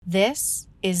This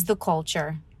is The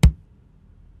Culture.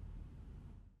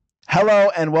 Hello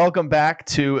and welcome back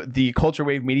to the Culture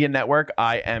Wave Media Network.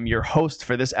 I am your host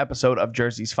for this episode of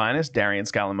Jersey's Finest, Darian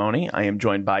Scalamoni. I am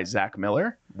joined by Zach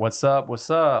Miller. What's up? What's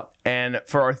up? And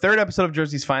for our third episode of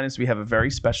Jersey's Finest, we have a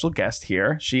very special guest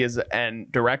here. She is a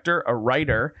director, a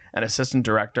writer, an assistant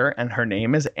director, and her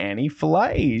name is Annie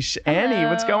Fleisch. Annie,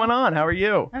 what's going on? How are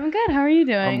you? I'm good. How are you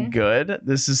doing? I'm good.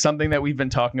 This is something that we've been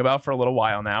talking about for a little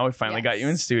while now. We finally got you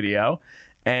in studio.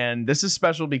 And this is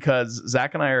special because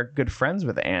Zach and I are good friends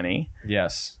with Annie.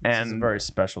 Yes. This is a very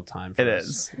special time for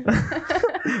us. It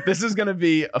is. This is going to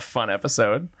be a fun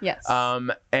episode. Yes.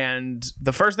 And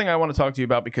the first thing I want to talk to you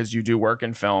about, because you do work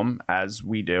in film, as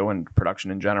we do, and production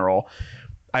in general,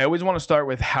 I always want to start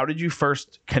with, how did you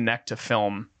first connect to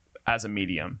film as a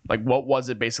medium? Like, what was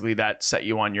it basically that set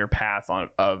you on your path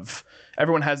of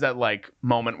everyone has that like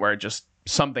moment where it just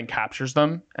something captures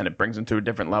them and it brings them to a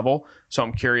different level. So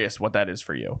I'm curious what that is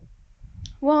for you.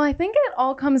 Well, I think it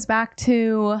all comes back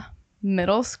to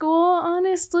middle school,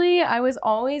 honestly. I was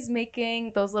always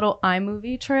making those little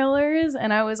iMovie trailers,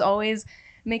 and I was always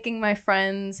making my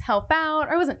friends help out.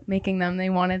 I wasn't making them,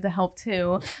 they wanted to help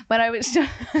too, but I was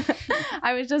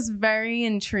just very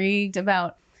intrigued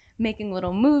about making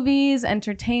little movies,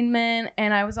 entertainment,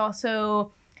 and I was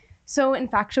also so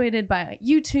infatuated by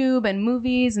YouTube and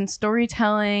movies and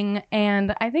storytelling.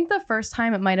 And I think the first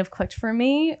time it might have clicked for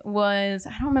me was,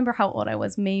 I don't remember how old I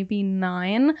was, maybe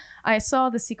 9. I saw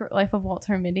The Secret Life of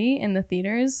Walter Mitty in the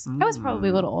theaters. I was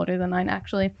probably a little older than 9,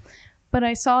 actually. But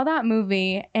I saw that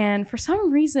movie, and for some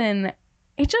reason,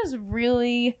 it just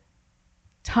really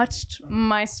touched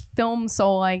my film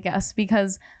soul, I guess,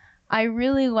 because I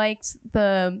really liked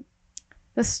the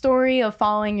story of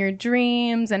following your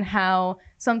dreams and how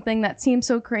something that seems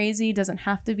so crazy doesn't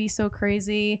have to be so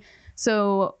crazy.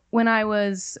 So when I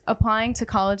was applying to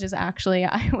colleges, actually,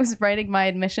 I was writing my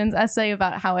admissions essay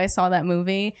about how I saw that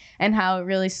movie and how it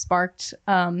really sparked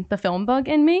the film bug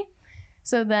in me.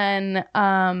 So then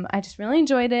I just really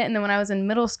enjoyed it. And then when I was in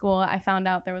middle school, I found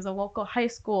out there was a local high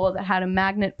school that had a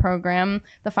magnet program,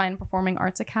 the Fine Performing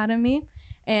Arts Academy.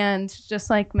 And just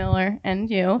like Miller and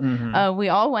you, we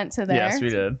all went to there. Yes, we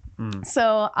did.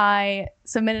 So I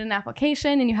submitted an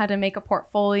application, and you had to make a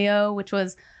portfolio, which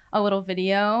was a little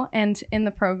video. And in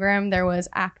the program, there was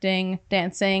acting,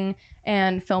 dancing,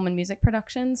 and film and music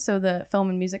production. So the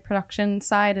film and music production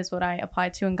side is what I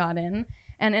applied to and got in.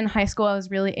 And in high school, I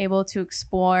was really able to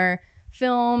explore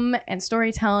film and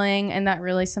storytelling, and that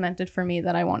really cemented for me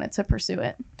that I wanted to pursue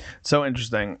it. So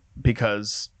interesting,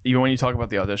 because even when you talk about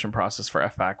the audition process for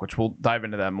FPAC, which we'll dive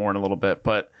into that more in a little bit,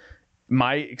 but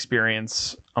my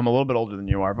experience, I'm a little bit older than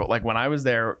you are, but like when I was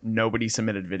there, nobody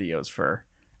submitted videos for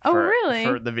really?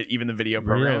 For even the video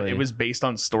program. Really? It was based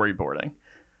on storyboarding.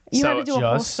 You so had to do a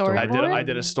whole storyboard? I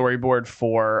did a storyboard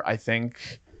for, I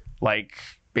think, like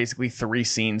basically 3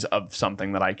 scenes of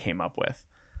something that I came up with.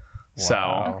 Wow.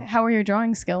 So Okay. How were your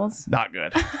drawing skills? not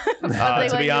good. They To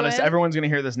let be you honest, in? everyone's going to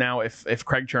hear this now. If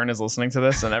Craig Churn is listening to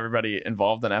this and everybody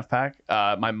involved in FPAC,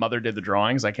 my mother did the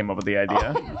drawings. I came up with the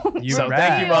idea. So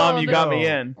thank you, Mom. You got me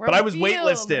in. We're But I was revealed.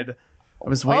 waitlisted. I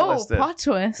was Oh, waitlisted. plot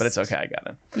twist. But it's okay. I got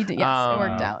it. You did, yes, it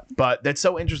worked out. But that's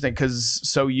so interesting because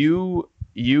so you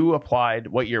applied.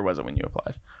 What year was it when you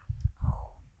applied?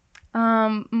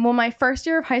 Well, my first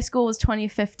year of high school was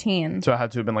 2015. So it had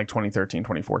to have been like 2013,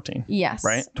 2014. Yes.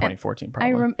 Right? And 2014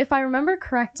 probably. if I remember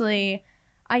correctly,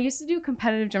 I used to do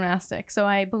competitive gymnastics. So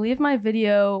I believe my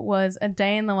video was a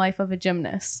day in the life of a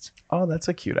gymnast. Oh, that's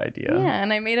a cute idea. Yeah,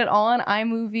 and I made it all on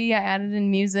iMovie. I added in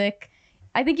music.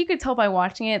 I think you could tell by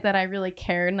watching it that I really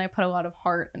cared, and I put a lot of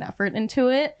heart and effort into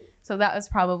it. So that was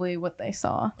probably what they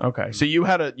saw. Okay. So you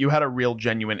had a real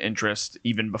genuine interest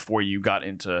even before you got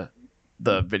into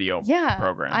the video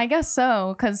program. I guess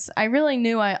so, because I really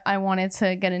knew I wanted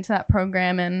to get into that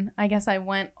program, and I guess I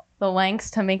went the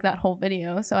lengths to make that whole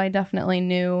video. So I definitely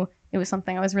knew it was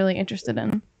something I was really interested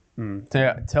in. So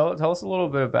yeah, tell us a little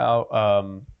bit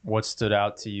about what stood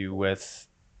out to you with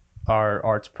our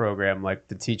arts program. Like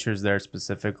the teachers there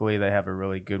specifically, they have a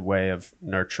really good way of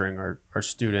nurturing our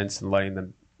students and letting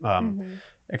them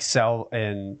excel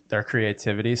in their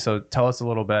creativity. So tell us a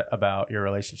little bit about your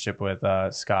relationship with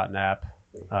Scott Knapp.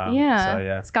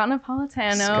 Scott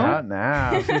Napolitano. Scott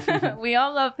Knapp. We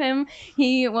all love him.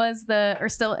 He was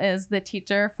still is the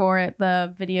teacher for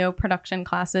the video production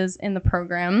classes in the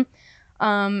program.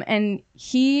 And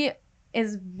he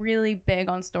is really big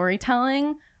on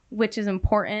storytelling, which is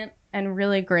important and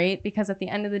really great because at the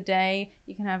end of the day,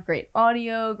 you can have great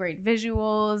audio, great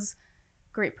visuals,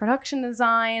 great production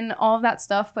design, all of that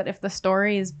stuff. But if the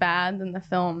story is bad, then the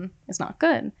film is not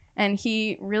good. And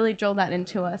he really drilled that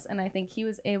into us. And I think he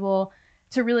was able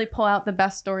to really pull out the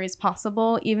best stories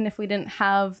possible, even if we didn't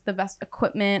have the best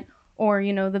equipment or,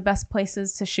 the best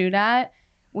places to shoot at.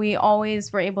 We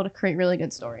always were able to create really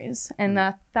good stories. And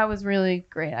that was really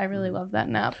great. I really love that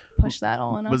Nap pushed that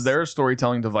all in us. Was there a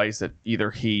storytelling device that either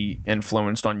he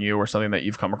influenced on you or something that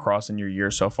you've come across in your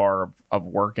years so far of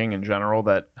working in general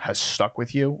that has stuck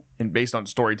with you and based on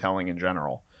storytelling in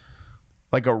general?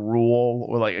 Like a rule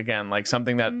or like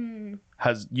something that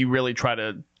has you really try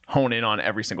to hone in on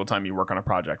every single time you work on a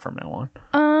project from now on?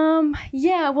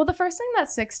 Yeah, well, the first thing that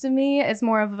sticks to me is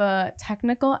more of a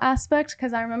technical aspect,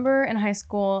 because I remember in high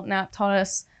school, Nap taught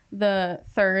us the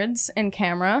thirds in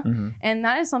camera. And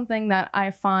that is something that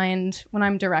I find when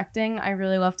I'm directing, I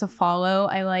really love to follow.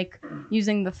 I like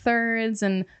using the thirds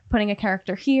and putting a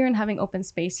character here and having open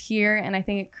space here. And I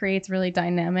think it creates really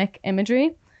dynamic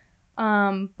imagery.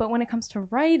 But when it comes to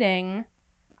writing,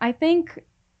 I think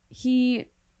he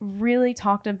really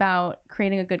talked about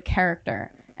creating a good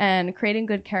character, and creating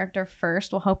good character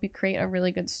first will help you create a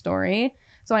really good story.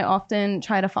 So I often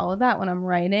try to follow that when I'm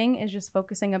writing, is just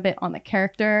focusing a bit on the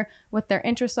character, what their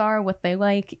interests are, what they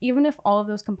like. Even if all of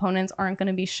those components aren't going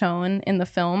to be shown in the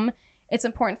film, it's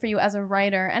important for you as a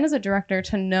writer and as a director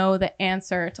to know the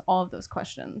answer to all of those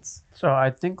questions. So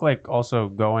I think also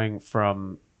going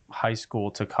from high school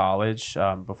to college,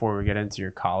 before we get into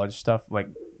your college stuff,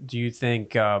 do you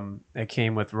think it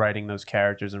came with writing those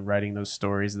characters and writing those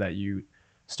stories that you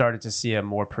started to see a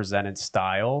more presented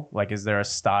style? Is there a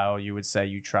style you would say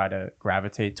you try to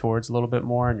gravitate towards a little bit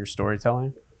more in your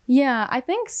storytelling? Yeah, I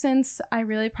think since I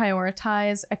really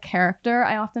prioritize a character,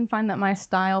 I often find that my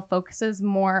style focuses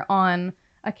more on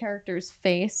a character's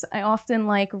face. I often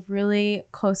like really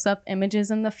close-up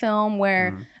images in the film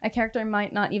where a character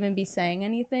might not even be saying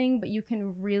anything, but you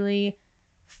can really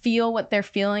feel what they're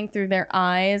feeling through their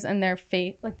eyes and their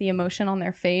face, the emotion on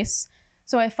their face.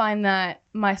 So I find that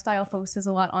my style focuses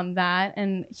a lot on that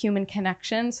and human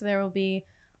connection. So there will be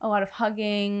a lot of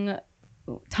hugging,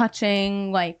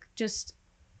 touching, just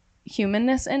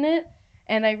humanness in it.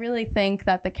 And I really think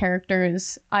that the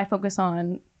characters I focus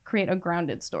on create a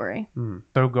grounded story.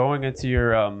 So going into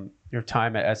your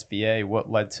time at SVA, what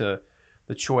led to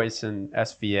the choice in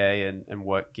SVA, and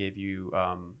what gave you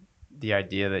the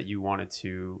idea that you wanted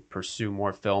to pursue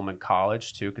more film in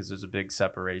college too? Because there's a big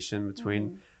separation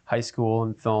between high school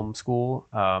and film school.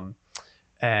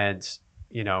 And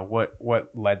what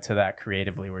led to that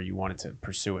creatively, where you wanted to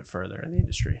pursue it further in the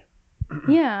industry?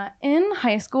 Yeah, in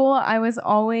high school, I was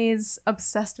always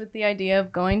obsessed with the idea of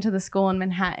going to the school in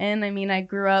Manhattan. I mean, I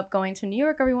grew up going to New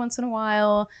York every once in a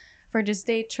while for just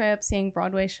day trips, seeing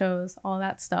Broadway shows, all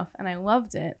that stuff, and I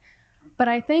loved it. But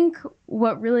I think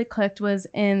what really clicked was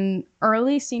in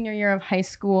early senior year of high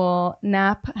school,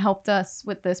 Nap helped us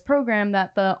with this program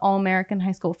that the All-American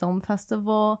High School Film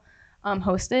Festival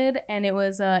hosted, and it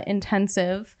was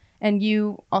intensive, and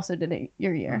you also did it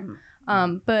your year.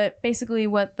 But basically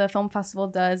what the film festival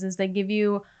does is they give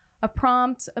you a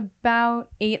prompt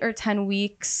about 8 or 10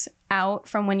 weeks out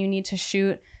from when you need to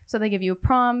shoot. So they give you a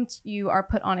prompt, you are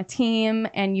put on a team,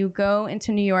 and you go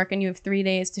into New York, and you have 3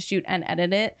 days to shoot and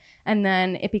edit it. And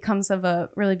then it becomes of a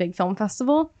really big film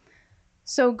festival.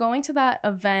 So going to that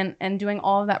event and doing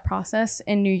all of that process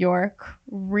in New York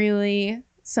really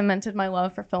cemented my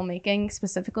love for filmmaking,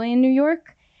 specifically in New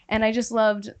York. And I just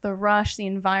loved the rush, the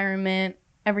environment,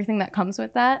 everything that comes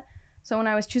with that. So when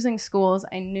I was choosing schools,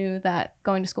 I knew that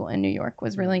going to school in New York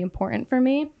was really important for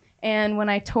me. And when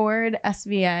I toured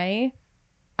SVA,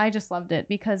 I just loved it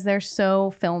because they're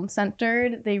so film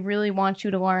centered. They really want you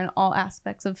to learn all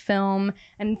aspects of film.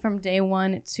 And from day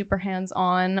one, it's super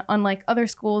hands-on, unlike other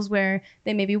schools where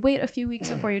they maybe wait a few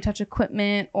weeks before you touch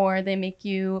equipment, or they make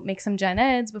you make some gen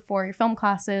eds before your film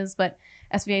classes. But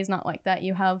SVA is not like that.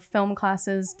 You have film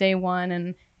classes day one,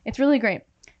 and it's really great.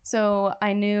 So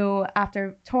I knew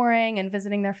after touring and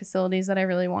visiting their facilities that I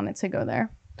really wanted to go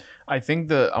there. I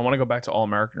think I want to go back to All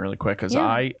American really quick because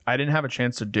I didn't have a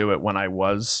chance to do it when I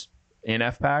was in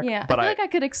FPAC. Yeah, but I feel like I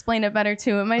could explain it better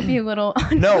too. It might be a little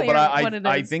no, but what it is.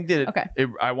 I think that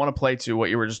I want to play to what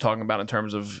you were just talking about in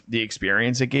terms of the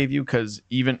experience it gave you, because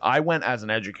even I went as an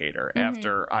educator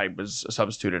after I was a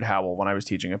substitute at Howell when I was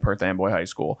teaching at Perth Amboy High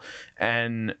School,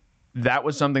 and that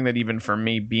was something that even for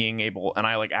me being able, and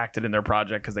I acted in their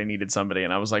project because they needed somebody,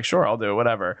 and I was like, sure, I'll do it,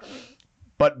 whatever.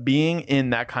 But being in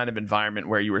that kind of environment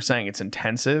where you were saying it's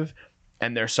intensive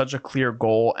and there's such a clear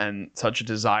goal and such a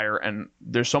desire and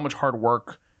there's so much hard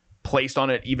work placed on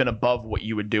it even above what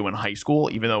you would do in high school,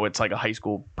 even though it's like a high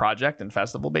school project and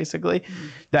festival basically,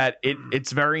 that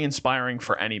it's very inspiring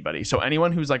for anybody. So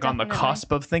anyone who's like Definitely. on the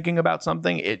cusp of thinking about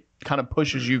something, it kind of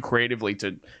pushes you creatively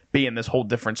to be in this whole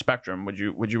different spectrum. Would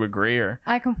you agree? Or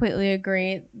I completely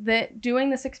agree that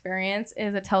doing this experience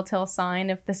is a telltale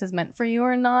sign if this is meant for you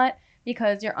or not,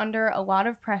 because you're under a lot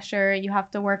of pressure. You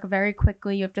have to work very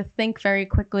quickly. You have to think very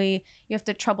quickly. You have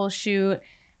to troubleshoot.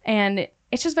 And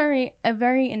it's just a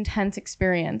very intense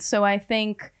experience. So I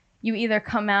think you either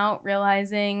come out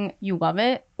realizing you love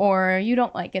it or you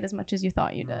don't like it as much as you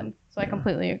thought you did. So I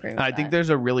completely agree with that. I think there's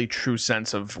a really true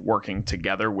sense of working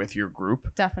together with your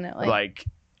group. Definitely. Like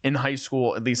in high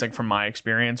school, at least like from my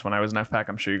experience when I was in FPAC,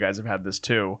 I'm sure you guys have had this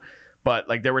too. But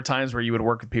like there were times where you would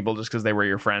work with people just because they were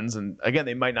your friends. And again,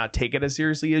 they might not take it as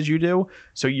seriously as you do.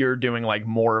 So you're doing like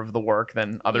more of the work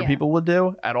than other people would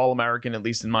do. At All American, at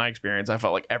least in my experience, I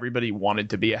felt like everybody wanted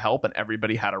to be a help and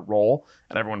everybody had a role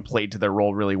and everyone played to their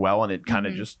role really well. And it kind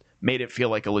of just made it feel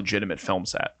like a legitimate film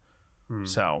set.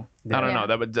 So I don't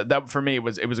know. That for me it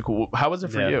was a cool. How was it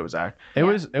for you, Zach? It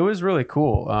was really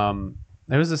cool.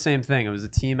 It was the same thing. It was a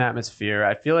team atmosphere.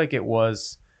 I feel like it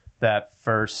was that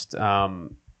first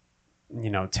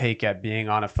take at being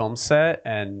on a film set,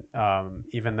 and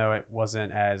even though it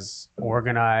wasn't as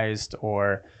organized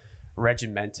or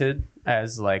regimented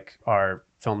as like our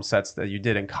film sets that you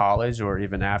did in college or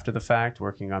even after the fact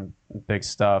working on big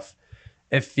stuff,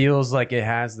 it feels like it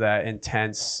has that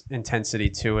intensity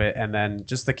to it, and then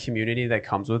just the community that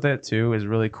comes with it too is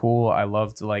really cool. I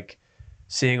loved like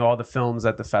seeing all the films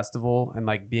at the festival and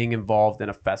like being involved in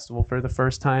a festival for the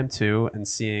first time too, and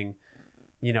seeing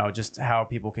just how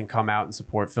people can come out and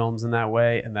support films in that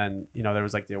way. And then, there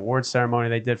was like the awards ceremony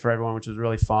they did for everyone, which was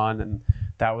really fun. And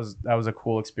that was a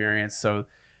cool experience. So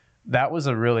that was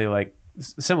a really like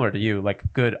similar to you, like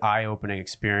good eye-opening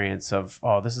experience of,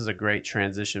 oh, this is a great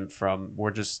transition from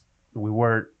we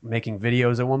were making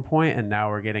videos at one point and now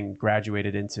we're getting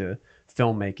graduated into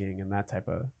filmmaking and that type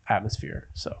of atmosphere.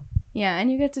 So yeah,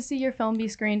 and you get to see your film be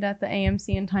screened at the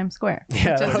AMC in Times Square,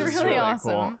 Yeah, which that is was really really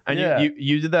awesome. Cool. And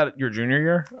you did that your junior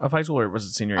year of high school, or was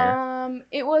it senior year?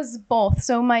 It was both.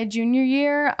 So my junior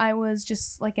year, I was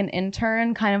just like an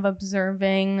intern, kind of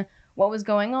observing what was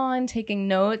going on, taking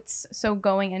notes. So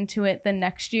going into it the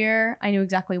next year, I knew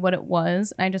exactly what it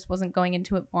was. I just wasn't going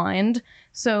into it blind.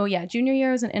 So yeah, junior year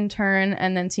I was an intern,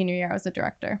 and then senior year I was a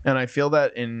director. And I feel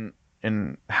that in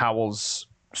Howell's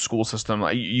school system,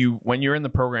 when you're in the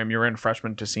program, you're in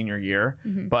freshman to senior year.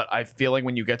 But I feel like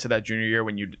when you get to that junior year,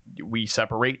 we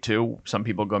separate too. Some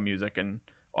people go music and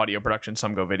audio production,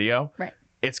 some go video. Right.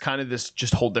 It's kind of this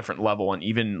just whole different level, and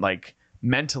even like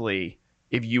mentally,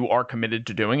 if you are committed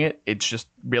to doing it, it's just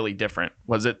really different.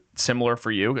 Was it similar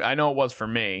for you? I know it was for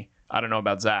me. I don't know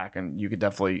about Zach, and you could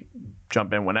definitely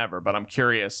jump in whenever, but I'm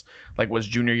curious, like, was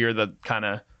junior year the kind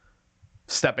of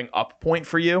stepping up point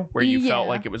for you where you felt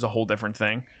like it was a whole different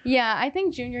thing? Yeah, I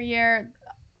think junior year,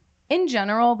 in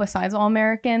general, besides All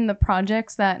American, the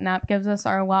projects that NAP gives us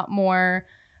are a lot more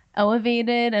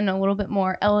elevated and a little bit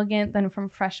more elegant than from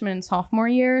freshman and sophomore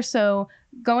year. So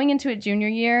going into a junior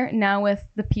year now with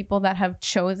the people that have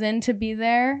chosen to be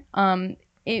there,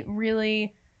 it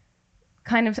really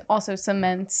kind of also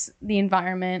cements the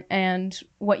environment and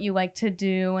what you like to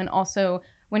do, and also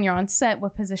when you're on set,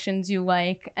 what positions you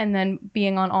like. And then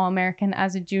being on All American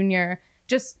as a junior,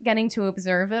 just getting to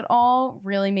observe it all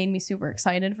really made me super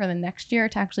excited for the next year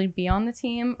to actually be on the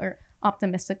team, or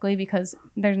optimistically, because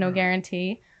there's no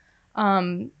guarantee.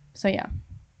 So yeah.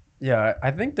 Yeah,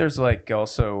 I think there's like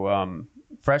also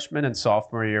freshman and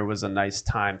sophomore year was a nice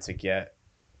time to get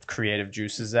creative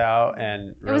juices out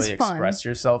and really express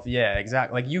yourself. Yeah,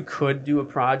 exactly. Like you could do a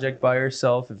project by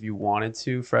yourself if you wanted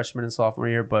to freshman and sophomore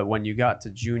year, but when you got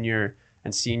to junior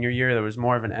and senior year, there was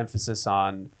more of an emphasis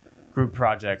on group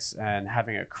projects and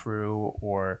having a crew,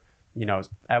 or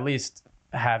at least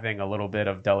having a little bit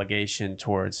of delegation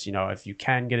towards, if you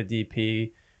can get a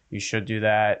DP, you should do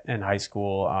that in high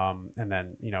school. And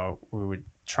then, we would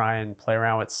try and play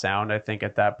around with sound, I think,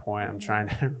 at that point. I'm trying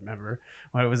to remember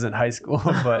when I was in high school.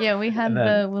 But yeah, we had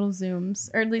the little Zooms,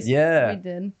 or at least we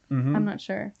did. I'm not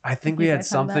sure. I think we had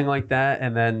something like that.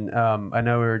 And then I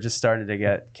know we were just starting to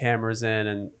get cameras in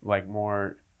and like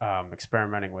more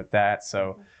experimenting with that.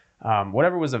 So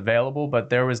whatever was available, but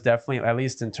there was definitely, at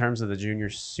least in terms of the junior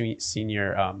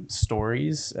senior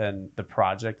stories and the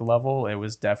project level, it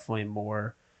was definitely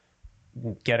more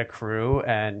get a crew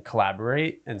and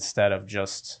collaborate instead of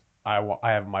just I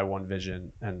have my one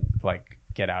vision and like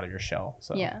get out of your shell.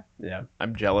 So yeah,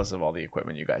 I'm jealous of all the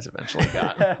equipment you guys eventually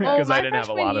got because I didn't have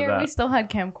a lot of that. We still had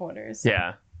camcorders.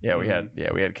 Yeah, Yeah, we had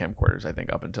camcorders, I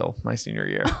think, up until my senior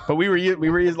year. But we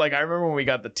were like, I remember when we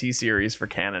got the T series for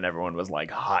Canon, everyone was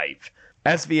like hype.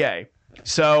 SVA.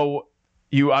 So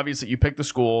you picked the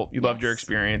school, you loved your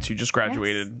experience, you just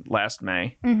graduated last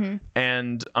May. Mm-hmm.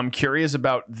 And I'm curious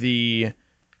about the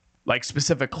like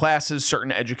specific classes,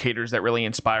 certain educators that really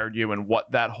inspired you and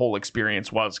what that whole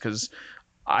experience was. Because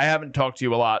I haven't talked to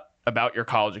you a lot about your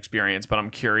college experience, but I'm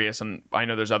curious, and I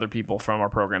know there's other people from our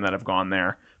program that have gone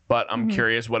there, but I'm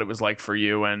curious what it was like for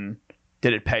you, and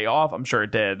did it pay off? I'm sure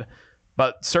it did,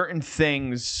 but certain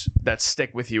things that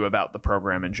stick with you about the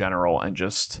program in general and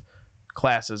just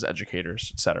classes,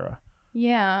 educators, etc.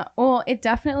 Yeah, well, it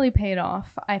definitely paid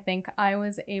off. I think I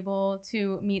was able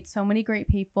to meet so many great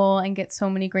people and get so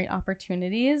many great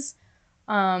opportunities.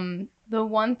 The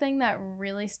one thing that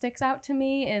really sticks out to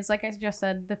me is, like I just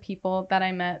said, the people that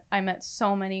I met. I met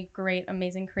so many great,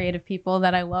 amazing, creative people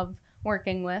that I love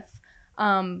working with.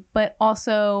 But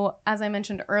also, as I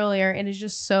mentioned earlier, it is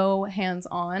just so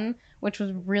hands-on, which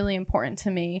was really important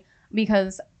to me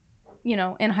because, you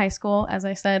know, in high school, as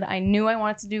I said, I knew I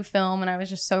wanted to do film and I was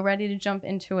just so ready to jump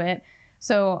into it.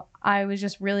 So I was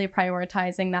just really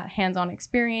prioritizing that hands-on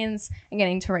experience and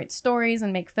getting to write stories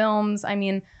and make films. I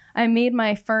mean, I made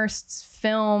my first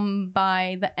film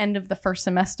by the end of the first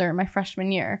semester, my freshman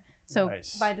year. So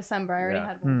by December, I already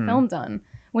had one film done,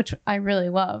 which I really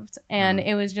loved. And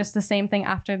it was just the same thing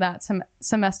after that.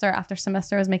 Semester after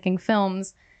semester, I was making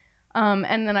films.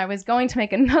 And then I was going to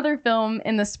make another film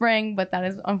in the spring, but that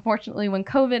is unfortunately when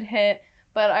COVID hit.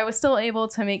 But I was still able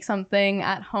to make something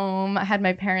at home. I had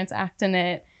my parents act in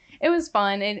it. It was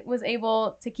fun. It was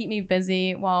able to keep me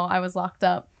busy while I was locked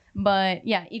up. But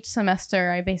yeah, each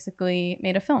semester I basically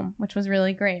made a film, which was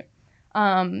really great.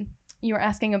 You were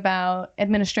asking about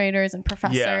administrators and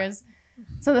professors. Yeah.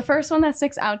 So the first one that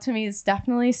sticks out to me is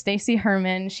definitely Stacy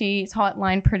Herman. She taught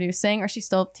line producing, or she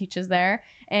still teaches there.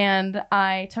 And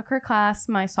I took her class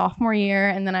my sophomore year,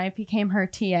 and then I became her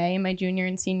TA my junior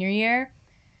and senior year.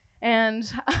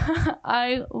 And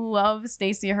I love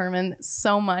Stacy Herman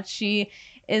so much. She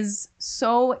is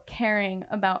so caring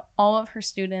about all of her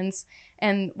students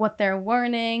and what they're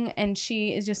learning. And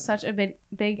she is just such a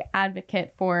big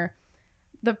advocate for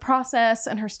the process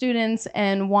and her students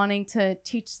and wanting to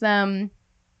teach them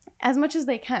as much as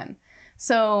they can.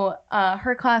 So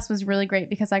her class was really great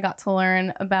because I got to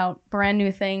learn about brand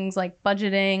new things like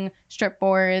budgeting, strip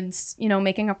boards, you know,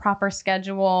 making a proper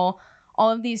schedule, all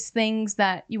of these things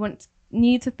that you wouldn't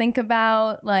need to think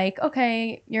about. Like,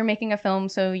 okay, you're making a film,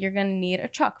 so you're going to need a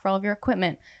truck for all of your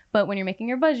equipment. But when you're making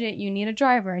your budget, you need a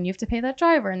driver and you have to pay that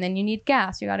driver. And then you need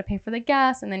gas. You got to pay for the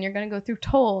gas. And then you're going to go through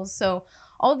tolls. So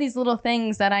all these little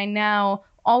things that I now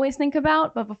always think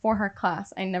about, but before her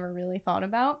class, I never really thought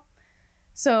about.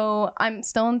 So I'm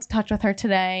still in touch with her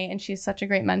today, and she's such a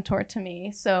great mentor to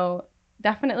me. So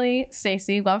definitely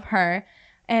Stacy, love her.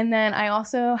 And then I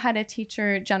also had a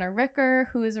teacher, Jenna Ricker,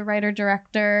 who is a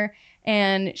writer-director,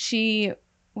 and she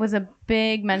was a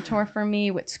big mentor for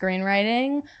me with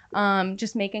screenwriting,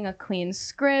 just making a clean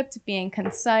script, being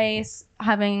concise,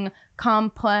 having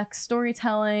complex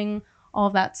storytelling, all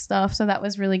of that stuff. So that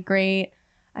was really great.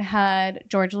 I had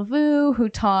George LeVoux, who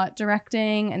taught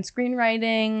directing and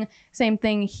screenwriting. Same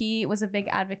thing. He was a big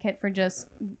advocate for just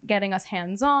getting us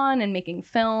hands-on and making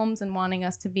films and wanting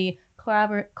us to be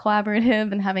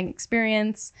collaborative and having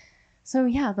experience. So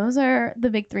yeah, those are the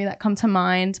big three that come to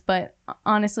mind. But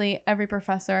honestly, every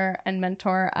professor and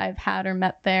mentor I've had or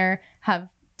met there have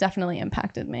definitely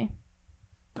impacted me.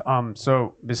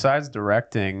 So besides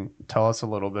directing, tell us a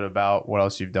little bit about what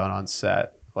else you've done on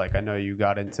set. Like, I know you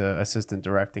got into assistant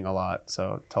directing a lot,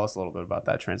 so tell us a little bit about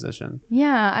that transition.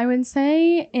 Yeah, I would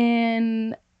say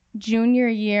in junior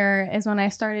year is when I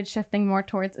started shifting more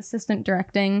towards assistant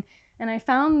directing. And I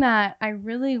found that I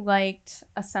really liked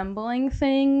assembling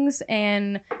things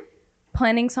and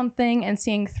planning something and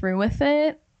seeing through with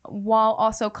it, while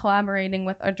also collaborating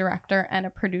with a director and a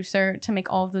producer to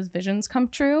make all of those visions come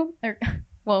true.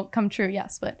 Well, come true,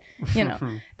 yes, but, you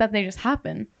know, that they just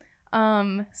happen.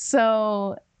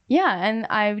 So yeah, and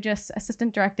I've just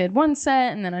assistant directed one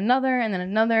set and then another and then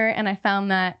another. And I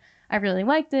found that I really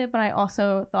liked it, but I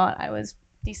also thought I was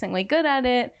decently good at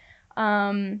it.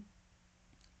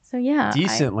 So yeah.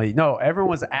 Decently. No,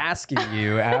 everyone's asking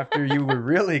you after you were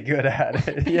really good at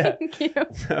it. Yeah. Thank you.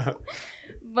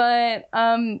 But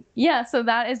yeah, so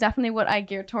that is definitely what I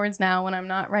gear towards now when I'm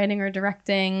not writing or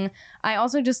directing. I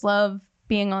also just love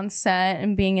being on set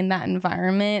and being in that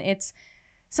environment. It's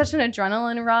such an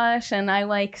adrenaline rush, and I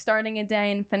like starting a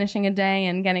day and finishing a day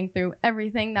and getting through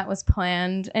everything that was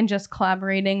planned and just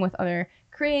collaborating with other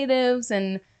creatives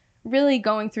and really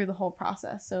going through the whole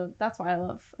process. So that's why I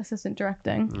love assistant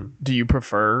directing. Do you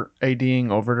prefer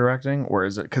ADing over directing, or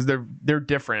is it because they're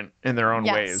different in their own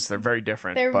Yes. ways? They're very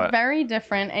different. They're but very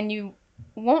different, and you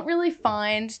won't really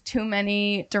find too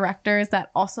many directors that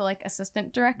also like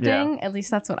assistant directing. At least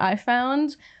that's what I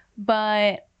found.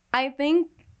 But I think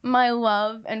my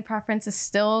love and preference is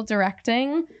still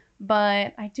directing,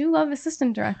 but I do love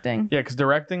assistant directing. yeah, because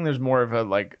directing, there's more of a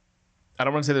like. I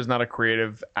don't want to say there's not a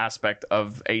creative aspect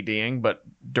of ADing, but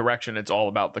direction, it's all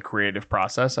about the creative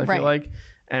process, I feel like.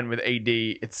 And with AD,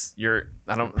 it's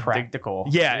practical.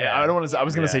 I don't want to. I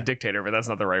was going to say Yeah. dictator, but that's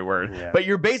not the right word. Yeah. But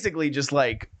you're basically just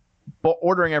like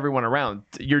ordering everyone around.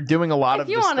 You're doing a lot If of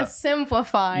you the want to stuff.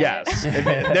 simplify Yes, it.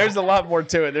 there's a lot more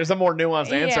to it. There's a more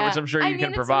nuanced answer, which I'm sure you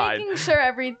can provide. It's making sure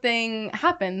everything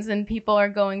happens and people are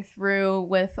going through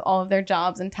with all of their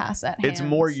jobs and tasks at hand. It's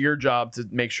more your job to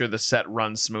make sure the set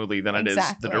runs smoothly than it is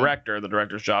Exactly. the director. The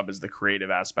director's job is the creative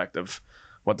aspect of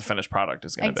what the finished product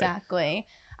is going to be. Exactly.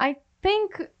 I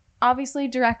think obviously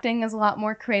directing is a lot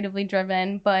more creatively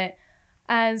driven, but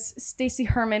as Stacey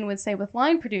Herman would say with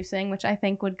line producing, which I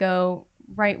think would go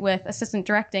right with assistant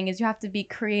directing, is you have to be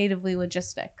creatively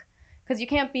logistic. Because you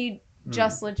can't be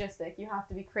just logistic. You have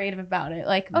to be creative about it.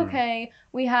 Like, okay,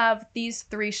 we have these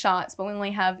 3 shots, but we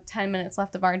only have 10 minutes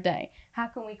left of our day. How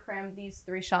can we cram these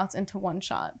 3 shots into 1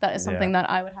 shot? That is something that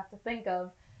I would have to think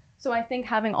of. So I think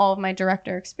having all of my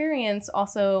director experience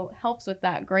also helps with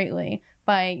that greatly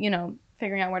by,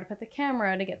 figuring out where to put the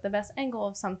camera to get the best angle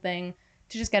of something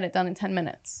to just get it done in 10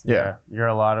 minutes. Yeah. You're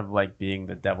a lot of like being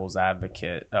the devil's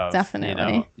advocate of,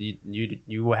 Definitely.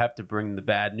 you will have to bring the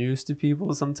bad news to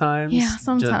people sometimes. Yeah,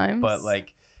 sometimes. But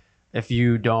like if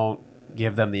you don't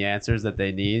give them the answers that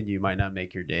they need, you might not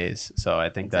make your days. So I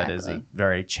think that is a Exactly.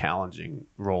 very challenging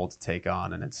role to take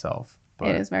on in itself. But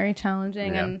It is very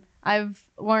challenging, Yeah. and I've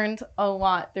learned a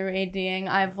lot through ADing.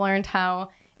 I've learned how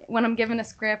when I'm given a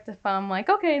script, if I'm like,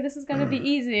 okay, this is going to be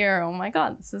easier, oh my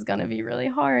God, this is going to be really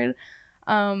hard.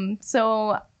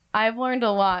 So I've learned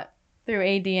a lot through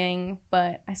ADing,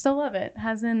 but I still love it.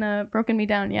 Hasn't broken me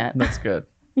down yet. That's good.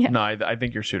 Yeah. No, I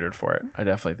think you're suited for it. I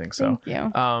definitely think so. Thank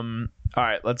you. All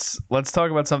right, let's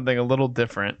talk about something a little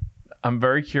different. I'm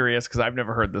very curious because I've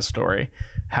never heard this story,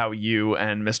 how you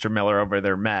and Mr. Miller over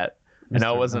there met. I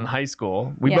know it was in high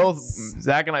school. We both,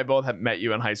 Zach and I both have met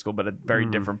you in high school, but at very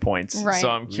different points. Right. So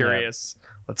I'm curious.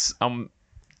 Let's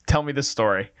tell me this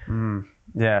story.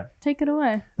 yeah. Take it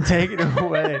away. Take it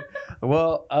away.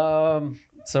 Well,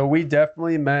 so we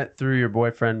definitely met through your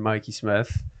boyfriend, Mikey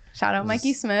Smith. Shout out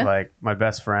Mikey Smith. Like my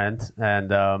best friend. And,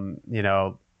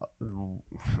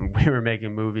 we were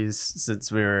making movies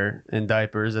since we were in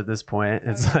diapers at this point.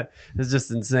 It's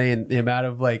just insane the amount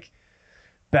of like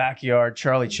backyard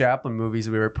Charlie Chaplin movies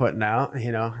we were putting out,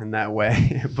 in that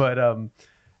way. But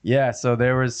so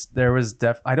there was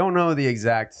I don't know the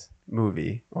exact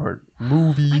movie.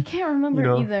 I can't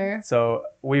remember either. So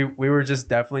we were just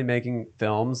definitely making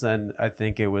films, and I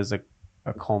think it was a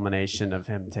culmination of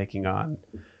him taking on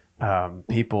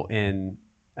people in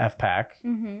FPAC,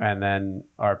 and then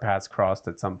our paths crossed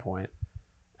at some point.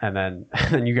 And then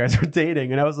you guys were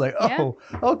dating, and I was like, oh,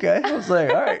 okay. I was like,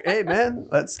 all right, hey, man,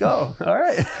 let's go. All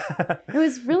right. It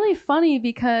was really funny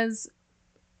because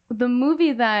the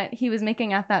movie that he was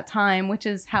making at that time, which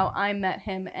is how I met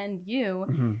him and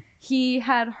you, he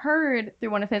had heard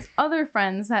through one of his other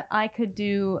friends that I could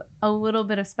do a little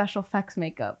bit of special effects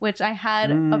makeup, which I had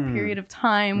a period of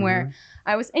time where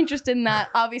I was interested in that.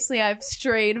 Obviously, I've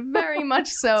strayed very much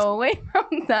so away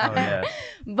from that. Oh, yeah.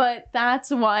 But that's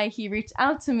why he reached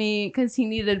out to me, because he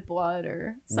needed blood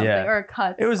or something, or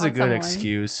cuts. It was a on good someone.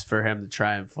 excuse for him to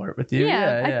try and flirt with you.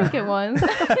 Yeah, I think it was.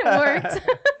 It worked.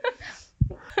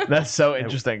 That's so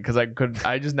interesting because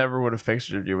I just never would have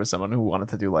pictured you with someone who wanted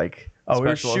to do like we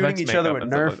were special shooting effects each other makeup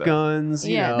with and Nerf stuff like that. guns.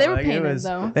 Yeah, they were painted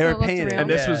though. They so were it looked painted. real. And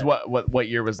this was what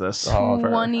year was this? Oh,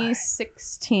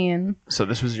 2016. So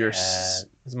this was your This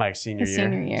is my senior His year.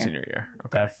 senior year. senior year.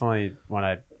 Okay. Definitely when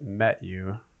I met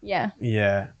you. Yeah,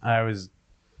 Yeah,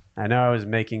 I know I was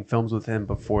making films with him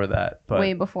before that, but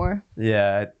way before.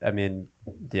 yeah, I mean,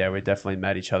 yeah, we definitely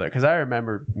met each other because I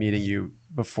remember meeting you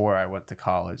before I went to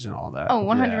college and all that. Oh,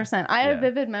 100%. I have Yeah.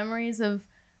 vivid memories of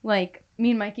like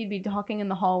me and Mikey'd be talking in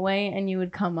the hallway and you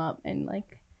would come up and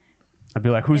like. I'd be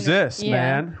like, "Who's this, Yeah.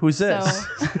 man? Who's this?"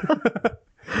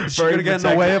 She's Very gonna get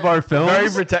in the way of our films.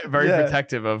 Very Yeah.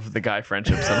 protective of the guy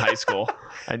friendships in high school.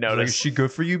 I Like, noticed. is she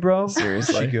good for you, bro?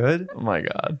 Seriously? Is she good? Oh my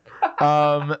god.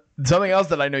 Something else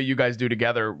that I know you guys do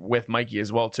together with Mikey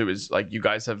as well too is like you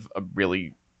guys have a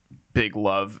really big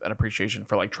love and appreciation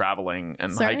for like traveling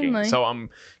and hiking. Certainly. So I'm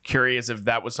curious if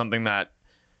that was something that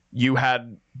you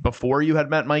had before you had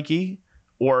met Mikey,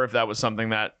 or if that was something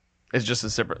that is just a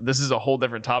separate. This is a whole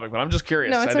different topic, but I'm just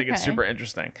curious. No, it's I think it's okay. super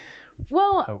interesting.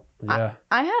 Well, Oh, yeah.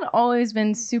 I had always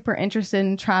been super interested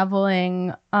in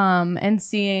traveling and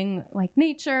seeing like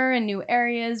nature and new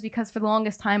areas because for the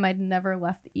longest time I'd never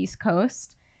left the East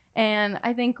Coast. And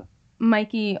I think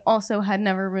Mikey also had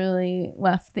never really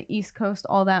left the East Coast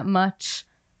all that much.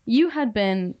 You had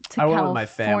been to I went California with my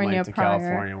family to prior,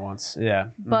 California once. Yeah.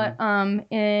 but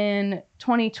in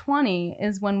 2020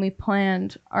 is when we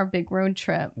planned our big road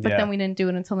trip. But Yeah. then we didn't do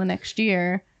it until the next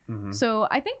year. Mhm. So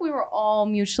I think we were all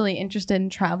mutually interested in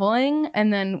traveling,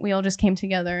 and then we all just came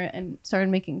together and started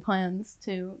making plans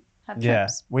to have Yeah,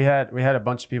 trips. we had a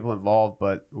bunch of people involved,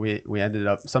 but we ended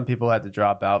up, some people had to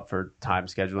drop out for time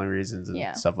scheduling reasons and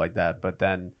Yeah. stuff like that. But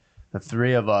then the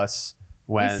three of us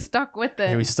We went. stuck with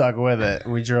it. We stuck with it.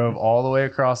 We drove all the way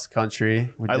across the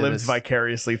country. We I did lived this-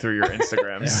 vicariously through your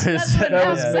Instagrams. That's what That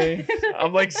was happened. me.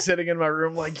 I'm like sitting in my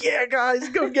room, like, yeah, guys,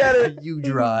 go get it. You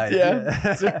drive.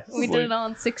 Yeah. We did it all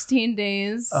in 16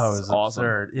 days. Oh, it was Awesome.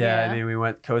 absurd. Yeah, Yeah. I mean, we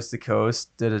went coast to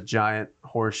coast, did a giant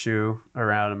horseshoe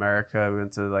around America. We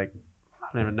went to like, I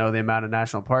don't even know the amount of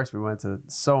national parks. We went to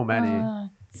so many.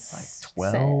 Like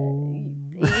 12?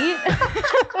 8?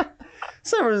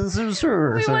 We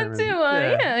went to,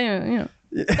 Yeah.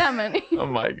 that many. Oh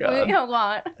my god. A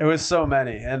lot. It was so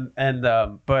many, and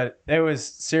but it was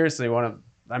seriously one of.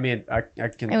 I mean, I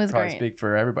can It was probably great. speak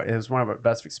for everybody. It was one of the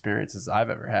best experiences I've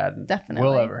ever had, and Definitely.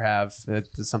 will ever have. It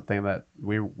is something that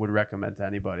we would recommend to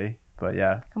anybody. But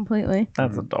yeah, Completely.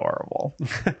 That's adorable.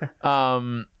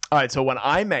 All right, so when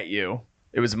I met you,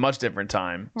 it was a much different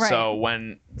time. Right. So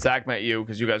when Zach met you,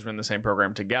 because you guys were in the same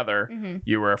program together,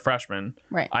 you were a freshman.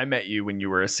 Right. I met you when you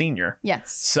were a senior.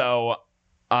 Yes. So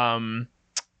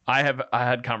I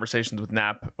had conversations with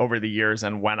Knapp over the years,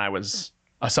 and when I was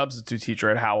a substitute teacher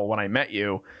at Howell, when I met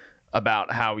you,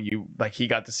 about how you like he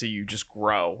got to see you just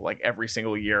grow like every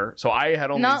single year. So I had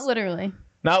only Not literally.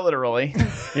 not literally.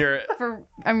 You're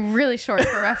I'm really short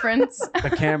for reference.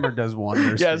 the camera does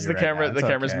wonders. yes, for the you right camera now. the It's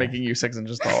camera's okay. making you 6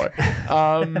 inches taller.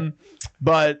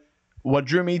 But what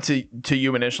drew me to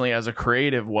you initially as a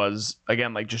creative was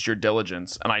again like just your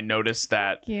diligence, and I noticed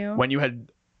that Thank you. when you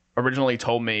had originally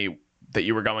told me that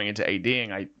you were going into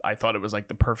ADing, I thought it was like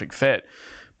the perfect fit.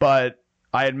 But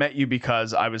I had met you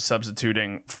because I was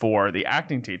substituting for the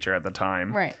acting teacher at the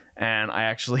time. Right. And I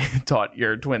actually taught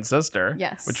your twin sister.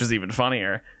 Yes. Which was even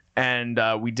funnier. And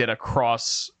we did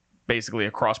basically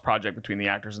a cross project between the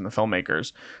actors and the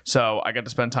filmmakers. So I got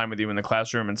to spend time with you in the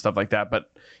classroom and stuff like that.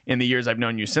 But in the years I've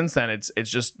known you since then, it's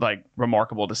just like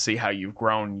remarkable to see how you've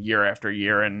grown year after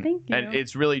year. And Thank you. and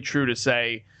it's really true to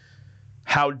say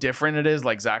how different it is.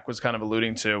 Like Zach was kind of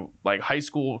alluding to, like high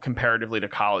school comparatively to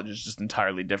college is just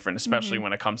entirely different, especially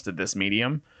when it comes to this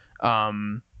medium.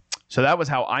 So that was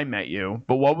how I met you.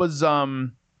 But what was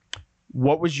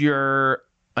your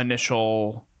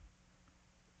initial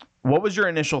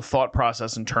thought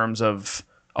process in terms of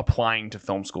applying to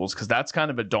film schools? Because that's kind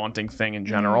of a daunting thing in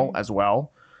general as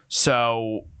well.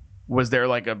 So was there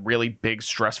like a really big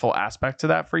stressful aspect to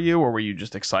that for you, or were you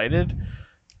just excited?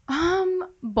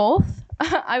 Both.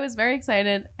 I was very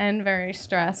excited and very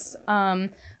stressed.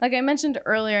 Like I mentioned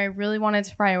earlier, I really wanted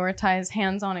to prioritize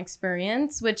hands-on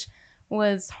experience, which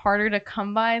was harder to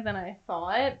come by than I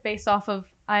thought based off of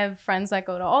I have friends that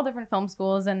go to all different film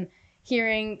schools, and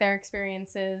hearing their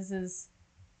experiences is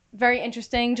very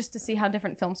interesting just to see how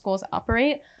different film schools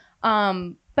operate.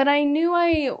 But I knew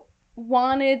I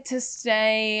wanted to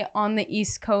stay on the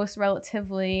East Coast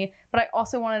relatively, but I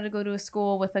also wanted to go to a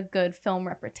school with a good film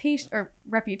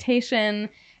reputation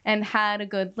and had a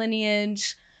good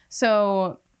lineage.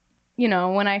 So,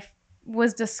 when I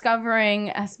was discovering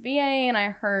SVA and I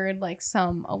heard like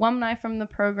some alumni from the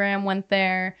program went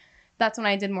there, that's when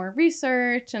I did more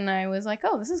research, and I was like,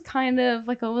 oh, this is kind of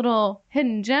like a little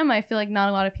hidden gem I feel like not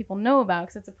a lot of people know about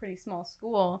because it's a pretty small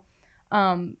school.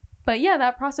 But yeah,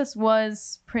 that process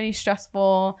was pretty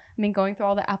stressful. I mean, going through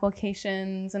all the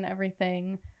applications and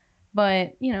everything,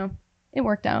 but it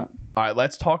worked out. All right,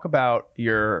 let's talk about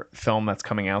your film that's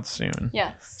coming out soon.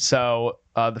 Yes. So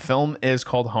the film is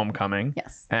called Homecoming.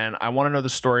 Yes. And I want to know the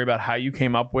story about how you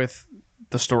came up with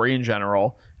the story in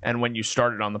general and when you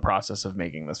started on the process of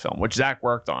making this film, which Zach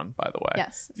worked on, by the way.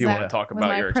 Yes. If you want to talk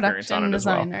about your experience on it as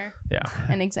well. Designer Yeah.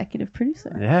 and executive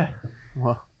producer. Yeah.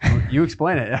 Well, you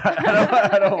explain it.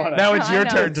 I don't want to. Now it's your I know.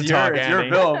 turn to talk, It's your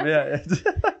Annie. film. Yeah.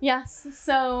 Yes.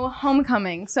 So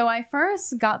Homecoming. So I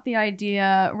first got the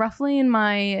idea roughly in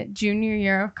my junior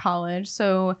year of college.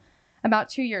 So about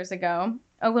 2 years ago,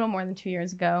 a little more than 2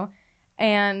 years ago.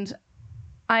 And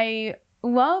I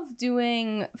love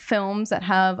doing films that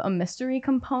have a mystery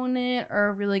component or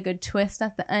a really good twist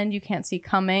at the end you can't see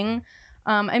coming.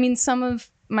 I mean, some of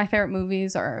my favorite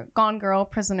movies are Gone Girl,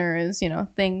 Prisoners,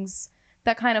 things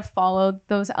that kind of followed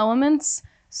those elements.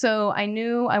 So I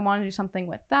knew I wanted to do something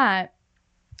with that.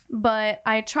 But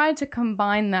I tried to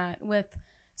combine that with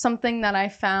something that I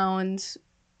found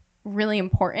really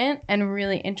important and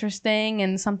really interesting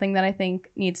and something that I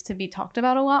think needs to be talked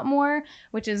about a lot more,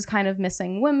 which is kind of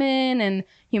missing women and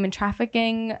human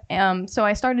trafficking. So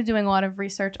I started doing a lot of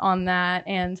research on that,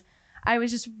 and I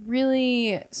was just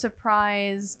really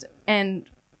surprised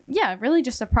really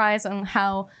just surprised on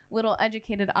how little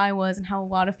educated I was and how a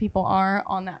lot of people are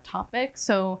on that topic.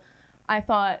 So I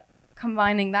thought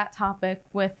combining that topic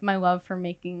with my love for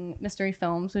making mystery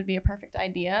films would be a perfect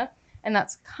idea. And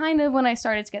that's kind of when I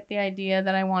started to get the idea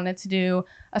that I wanted to do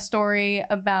a story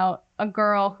about a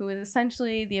girl who is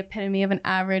essentially the epitome of an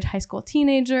average high school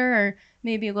teenager, or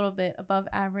maybe a little bit above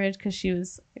average because she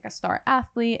was like a star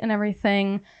athlete and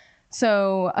everything.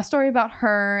 So a story about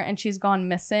her, and she's gone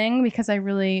missing because I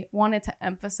really wanted to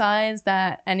emphasize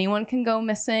that anyone can go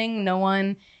missing. No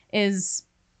one is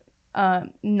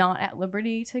not at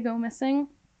liberty to go missing.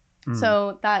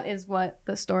 So that is what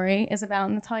the story is about,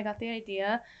 and that's how I got the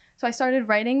idea. So I started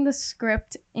writing the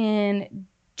script in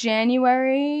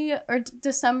January or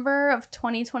December of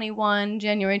 2021,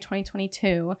 January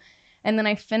 2022. And then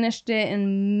I finished it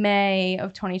in May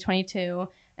of 2022.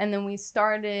 And then we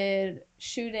started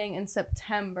shooting in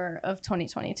September of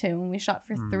 2022. And we shot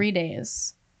for 3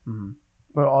 days.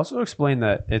 But also explain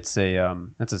that it's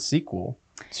a sequel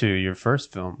to your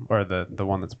first film, or the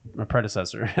one that's a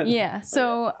predecessor. Yeah.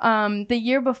 So the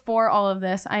year before all of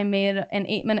this, I made an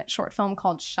 8-minute short film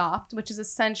called Shopped, which is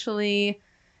essentially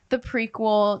the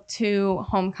prequel to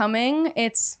Homecoming.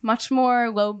 It's much more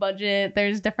low budget.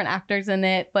 There's different actors in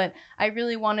it, but I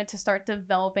really wanted to start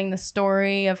developing the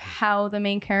story of how the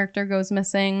main character goes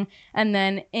missing. And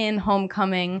then in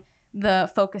Homecoming,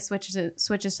 the focus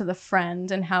switches to the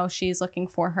friend and how she's looking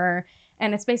for her.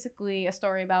 And it's basically a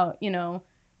story about,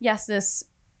 yes, this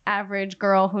average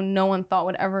girl who no one thought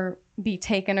would ever be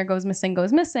taken or goes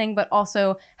missing, but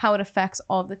also how it affects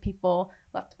all of the people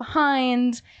left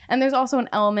behind. And there's also an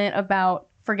element about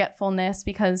forgetfulness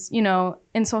because,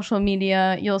 in social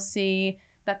media, you'll see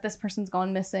that this person's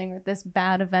gone missing or this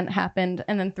bad event happened.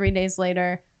 And then 3 days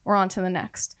later, we're on to the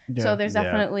next. Yeah. So there's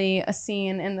definitely a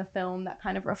scene in the film that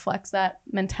kind of reflects that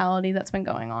mentality that's been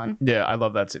going on. Yeah, I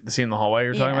love that. The scene in the hallway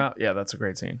you're talking about? Yeah, that's a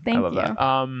great scene. Thank I love you.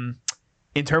 That.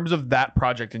 In terms of that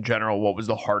project in general, what was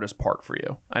the hardest part for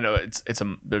you? I know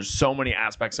there's so many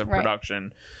aspects of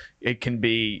production. It can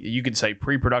be, you could say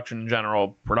pre-production in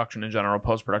general, production in general,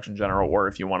 post-production in general, or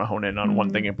if you want to hone in on one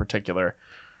thing in particular.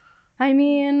 I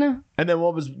mean... And then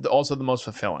what was also the most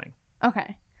fulfilling?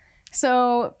 Okay.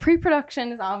 So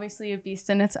pre-production is obviously a beast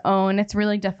in its own. It's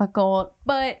really difficult,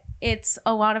 but it's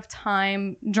a lot of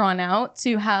time drawn out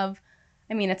to have...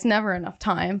 I mean, it's never enough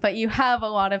time, but you have a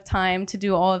lot of time to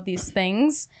do all of these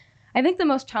things. I think the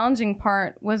most challenging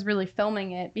part was really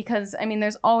filming it because,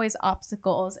 there's always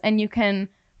obstacles and you can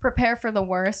prepare for the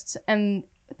worst and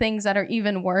things that are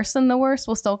even worse than the worst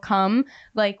will still come.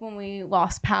 Like when we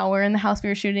lost power in the house we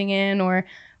were shooting in, or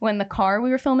when the car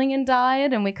we were filming in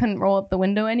died and we couldn't roll up the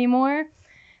window anymore.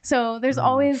 So there's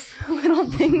always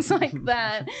little things like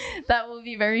that will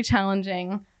be very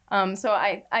challenging. So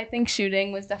I think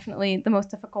shooting was definitely the most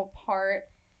difficult part.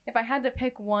 If I had to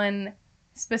pick one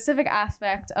specific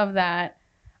aspect of that,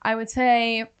 I would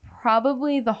say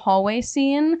probably the hallway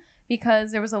scene,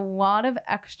 because there was a lot of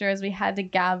extras we had to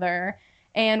gather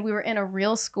and we were in a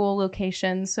real school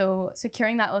location. So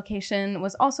securing that location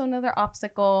was also another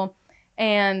obstacle.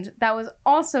 And that was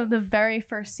also the very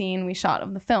first scene we shot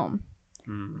of the film.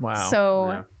 Wow.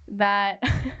 So that,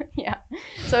 yeah.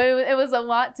 So it was a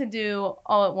lot to do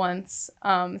all at once.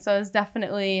 So it was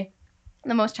definitely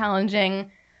the most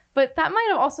challenging, but that might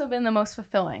have also been the most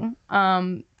fulfilling.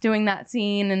 Doing that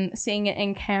scene and seeing it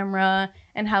in camera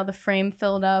and how the frame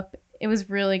filled up. It was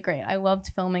really great. I loved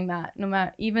filming that,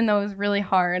 even though it was really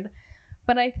hard.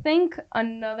 But I think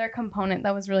another component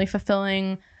that was really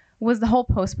fulfilling was the whole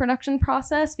post-production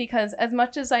process, because as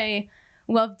much as I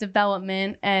love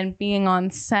development and being on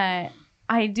set,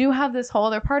 I do have this whole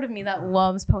other part of me that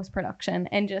loves post-production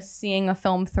and just seeing a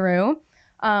film through.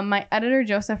 My editor,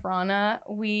 Joseph Rana,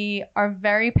 we are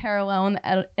very parallel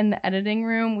in the editing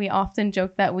room. We often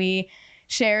joke that we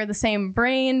share the same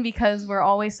brain because we're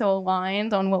always so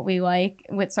aligned on what we like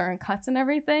with certain cuts and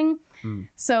everything.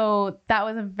 So that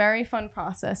was a very fun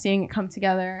process, seeing it come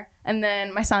together. And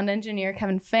then my sound engineer,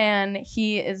 Kevin Fan,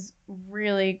 he is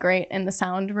really great in the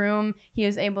sound room. He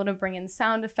was able to bring in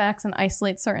sound effects and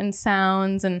isolate certain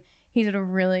sounds, and he did a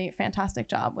really fantastic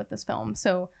job with this film.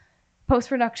 So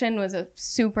post-production was a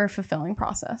super fulfilling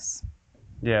process.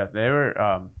 Yeah, they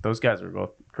were. Those guys were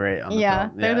both great on the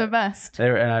film. They're the best.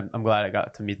 They were, and I'm glad I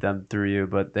got to meet them through you.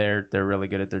 But they're really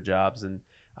good at their jobs, and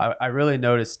I really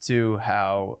noticed too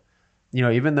how,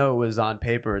 even though it was on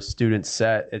paper a student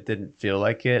set, it didn't feel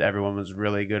like it. Everyone was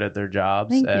really good at their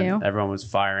jobs, Thank and you. everyone was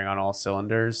firing on all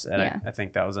cylinders. And Yeah. I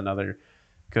think that was another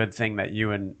good thing that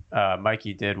you and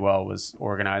Mikey did well, was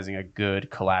organizing a good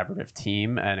collaborative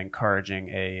team and encouraging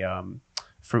a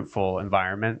fruitful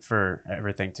environment for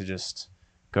everything to just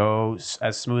go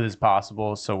as smooth as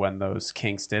possible. So when those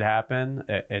kinks did happen,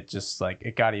 it just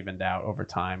it got evened out over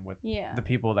time with the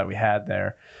people that we had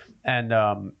there. And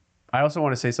I also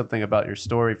want to say something about your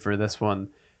story for this one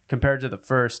compared to the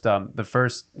first. The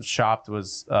first Chopped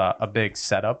was a big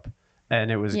setup,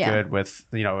 and it was good with,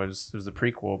 it was a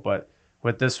prequel, but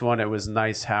with this one, it was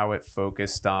nice how it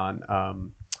focused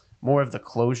on more of the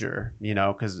closure,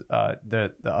 because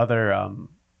the other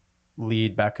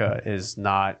lead, Becca, is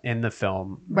not in the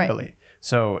film really. Right.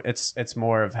 So it's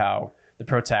more of how the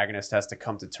protagonist has to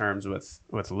come to terms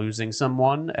with losing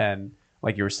someone, and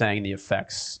like you were saying, the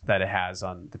effects that it has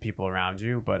on the people around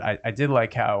you. But I did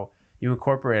like how you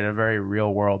incorporated a very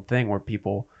real world thing where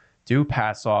people do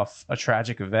pass off a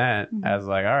tragic event as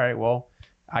all right, well,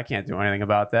 I can't do anything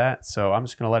about that, so I'm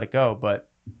just going to let it go. But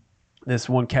this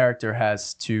one character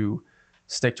has to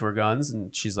stick to her guns,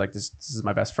 and she's like, this is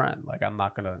my best friend. Like, I'm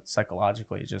not going to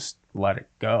psychologically just let it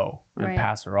go and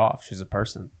pass her off. She's a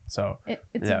person. So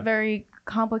it's a very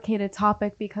complicated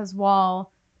topic, because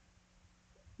while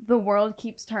the world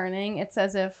keeps turning, it's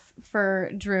as if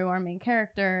for Drew, our main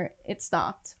character, it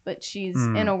stopped, but she's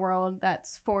in a world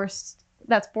that's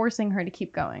forcing her to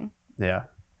keep going. Yeah.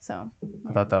 So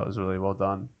I thought that was really well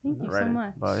done. Thank you so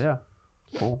much. But yeah,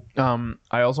 cool.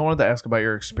 I also wanted to ask about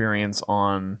your experience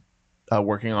on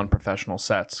working on professional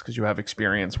sets, because you have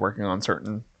experience working on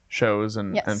certain shows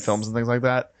and films and things like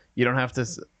that. You don't have to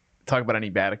talk about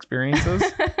any bad experiences,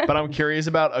 but I'm curious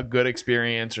about a good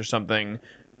experience or something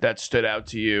that stood out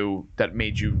to you that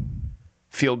made you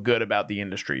feel good about the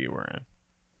industry you were in.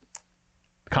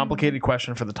 Complicated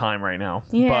question for the time right now.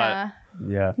 Yeah.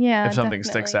 But yeah, if something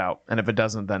sticks out, and if it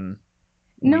doesn't, then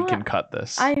we can cut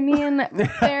this. I mean,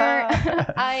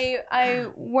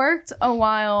 I worked a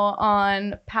while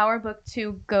on Power Book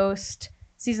 2 Ghost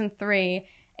Season 3,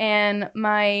 and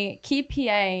my key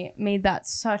PA made that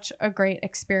such a great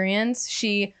experience.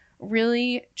 She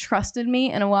really trusted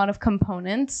me in a lot of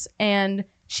components, and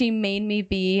she made me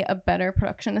be a better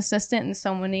production assistant in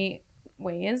so many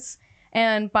ways.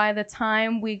 And by the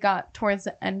time we got towards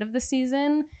the end of the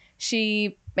season,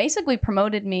 she basically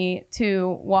promoted me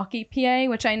to walkie PA,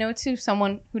 which I know to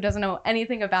someone who doesn't know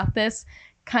anything about this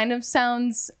kind of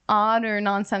sounds odd or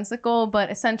nonsensical,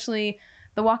 but essentially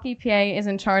the walkie PA is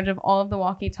in charge of all of the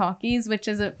walkie-talkies, which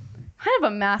is a kind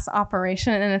of a mass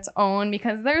operation in its own,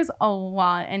 because there's a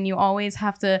lot and you always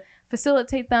have to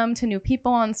facilitate them to new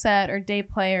people on set or day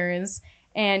players,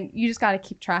 and you just got to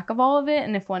keep track of all of it.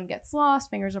 And if one gets lost,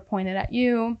 fingers are pointed at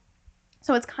you.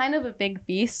 So it's kind of a big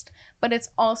beast, but it's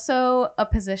also a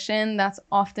position that's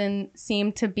often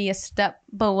seemed to be a step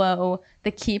below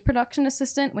the key production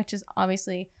assistant, which is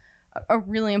obviously a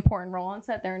really important role on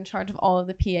set. They're in charge of all of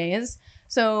the PAs.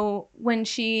 So when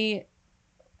she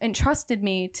entrusted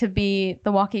me to be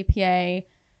the walkie PA,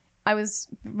 I was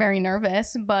very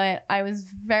nervous, but I was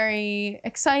very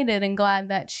excited and glad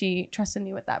that she trusted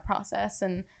me with that process.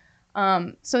 And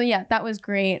so yeah, that was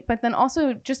great. But then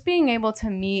also just being able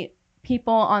to meet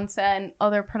people on set and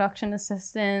other production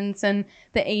assistants and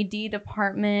the AD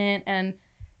department and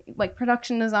like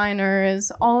production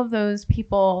designers, all of those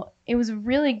people, it was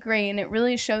really great. And it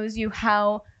really shows you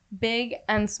how big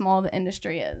and small the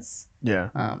industry is. Yeah.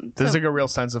 There's like a real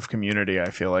sense of community,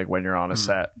 I feel like, when you're on a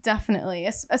set. Definitely.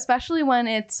 Especially when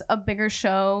it's a bigger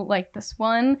show like this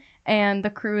one and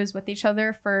the crew is with each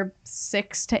other for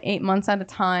 6 to 8 months at a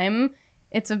time.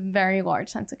 It's a very large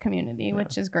sense of community,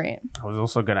 which is great. I was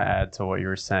also going to add to what you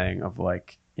were saying of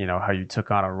like, how you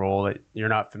took on a role that you're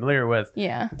not familiar with.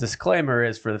 Yeah. Disclaimer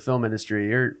is, for the film industry,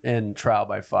 you're in trial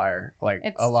by fire, like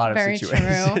it's a lot of very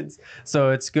situations. True.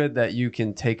 So it's good that you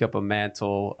can take up a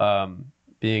mantle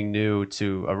being new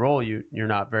to a role you're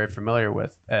not very familiar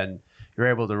with, and you're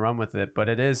able to run with it. But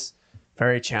it is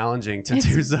very challenging to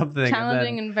do something.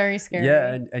 Challenging and very scary.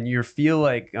 Yeah, and you feel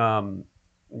like,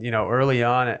 early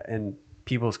on in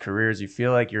people's careers, you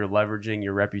feel like you're leveraging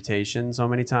your reputation so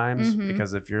many times,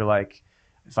 because if you're like,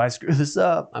 if I screw this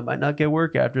up, I might not get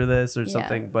work after this or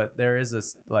something. But there is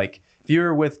this, like, if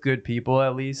you're with good people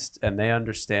at least, and they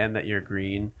understand that you're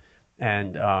green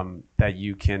and that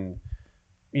you can,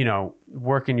 you know,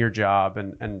 work in your job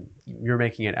and you're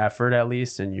making an effort at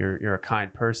least, and you're a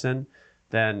kind person,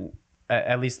 then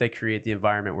at least they create the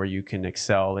environment where you can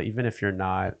excel, even if you're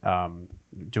not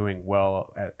doing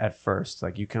well at first.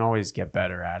 Like, you can always get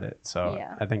better at it. So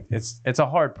I think it's a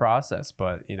hard process,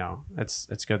 but you know,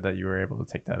 it's good that you were able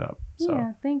to take that up. So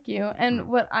yeah, thank you. And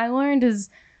what I learned is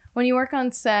when you work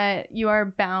on set, you are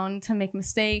bound to make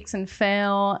mistakes and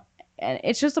fail, and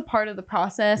it's just a part of the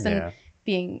process. And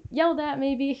being yelled at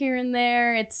maybe here and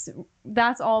there,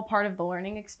 that's all part of the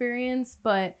learning experience.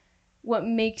 But what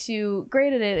makes you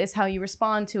great at it is how you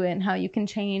respond to it and how you can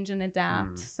change and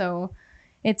adapt. So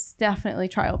it's definitely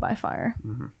trial by fire.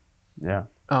 Yeah.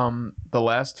 The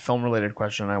last film related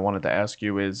question I wanted to ask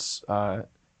you is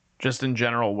just in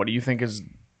general, what do you think is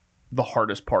the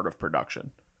hardest part of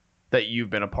production that you've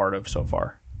been a part of so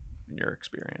far in your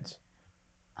experience?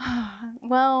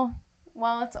 Well,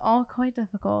 it's all quite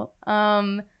difficult.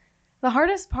 The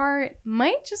hardest part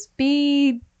might just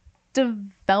be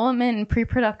development and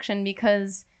pre-production,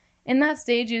 because in that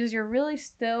stages you're really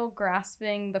still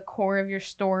grasping the core of your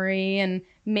story and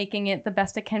making it the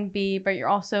best it can be, but you're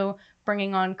also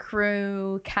bringing on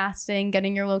crew, casting,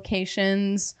 getting your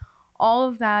locations. All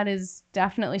of that is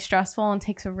definitely stressful and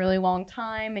takes a really long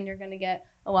time, and you're going to get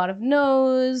a lot of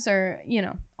no's or, you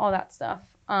know, all that stuff.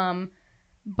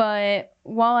 But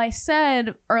while I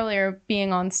said earlier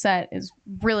being on set is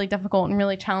really difficult and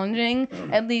really challenging,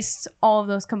 at least all of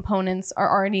those components are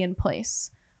already in place.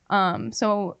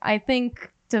 So I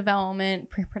think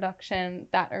development, pre-production,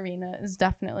 that arena is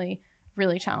definitely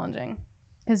really challenging,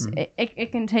 because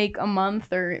it can take a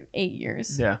month or 8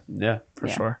 years. Yeah, for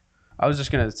sure. I was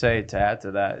just going to say, to add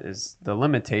to that, is the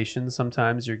limitations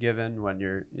sometimes you're given when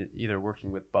you're either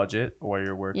working with budget or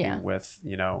you're working with,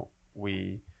 you know,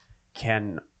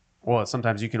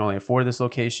 sometimes you can only afford this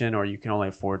location, or you can only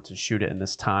afford to shoot it in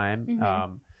this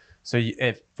time. So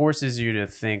it forces you to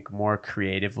think more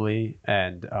creatively,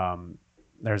 and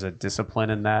there's a discipline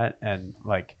in that, and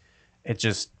like, it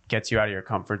just gets you out of your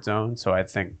comfort zone. So I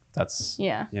think that's,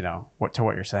 you know, what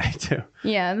you're saying too.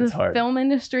 Yeah, the film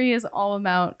industry is all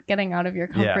about getting out of your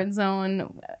comfort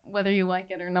zone, whether you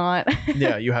like it or not.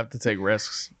 Yeah, you have to take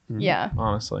risks. Yeah.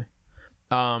 Honestly.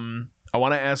 I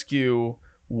want to ask you,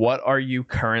 what are you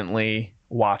currently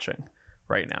watching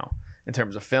right now in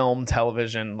terms of film,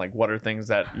 television? Like, what are things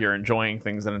that you're enjoying,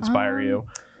 things that inspire you?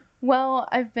 Well,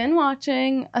 I've been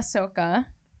watching Ahsoka.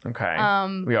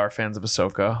 Okay. We are fans of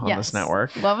Ahsoka on this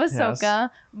network. Love Ahsoka.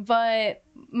 But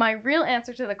my real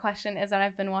answer to the question is that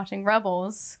I've been watching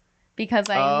Rebels, because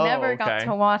I never got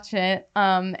to watch it.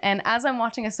 And as I'm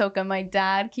watching Ahsoka, my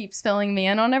dad keeps filling me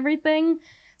in on everything.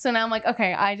 So now I'm like,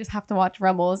 okay, I just have to watch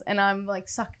Rebels, and I'm like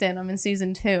sucked in. I'm in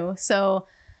season 2. So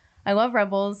I love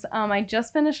Rebels. I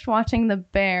just finished watching The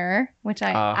Bear, which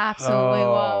I absolutely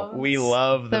love. We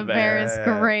love The Bear. The Bear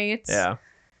is great. Yeah.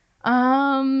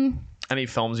 Any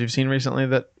films you've seen recently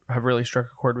that have really struck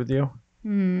a chord with you?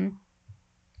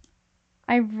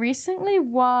 I recently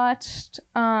watched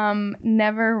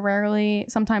Never, Rarely,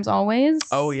 Sometimes, Always.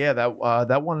 Oh yeah,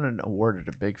 that won an award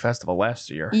at a big festival last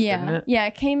year. Didn't it? Yeah,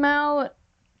 it came out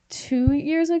 2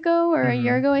 years ago or a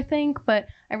year ago, I think, but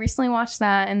I recently watched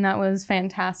that, and that was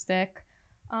fantastic.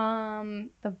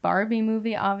 The Barbie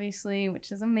movie, obviously,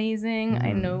 which is amazing.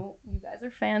 I know you guys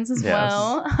are fans as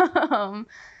well.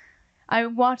 I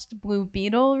watched Blue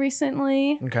Beetle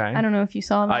recently. Okay. I don't know if you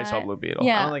saw that. I saw Blue Beetle.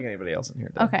 Yeah. I don't think anybody else in here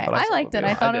did. Okay. I liked it.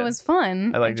 I thought it was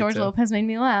fun. I liked George it too. Lopez made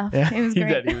me laugh. Yeah, It was great.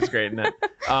 He did. He was great in it.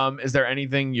 Is there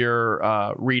anything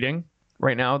you're reading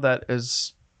right now that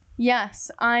is... Yes,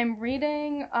 I'm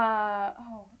reading, I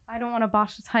don't want to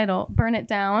botch the title, Burn It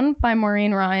Down by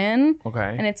Maureen Ryan.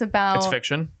 Okay. And it's about... It's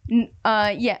fiction?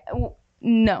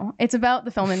 No, it's about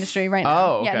the film industry right now.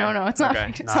 Oh, okay. Yeah, no, it's not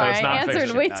fiction. Sorry, so I answered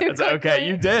fiction. way too quickly. Okay,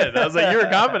 you did. I was like, you were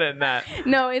confident in that.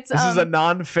 No, it's... This is a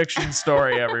non-fiction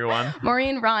story, everyone.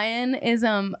 Maureen Ryan is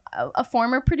a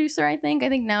former producer, I think. I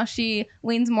think now she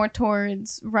leans more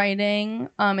towards writing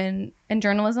and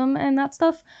journalism and that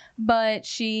stuff. But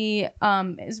she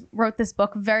wrote this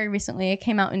book very recently. It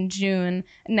came out in June.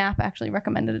 Nap actually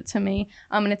recommended it to me.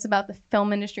 And it's about the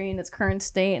film industry in its current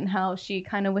state and how she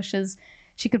kind of wishes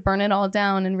she could burn it all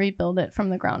down and rebuild it from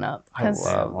the ground up.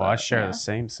 I share the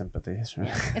same sympathies.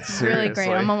 It's really great.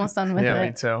 I'm almost done with it.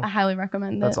 Me too. I highly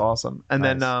recommend it. That's awesome. And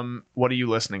then what are you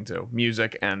listening to?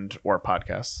 Music and or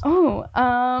podcasts?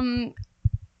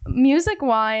 music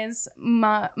wise,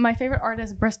 my favorite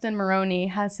artist, Briston Maroney,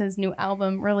 has his new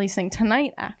album releasing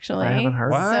tonight, actually. I haven't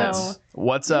heard What? this.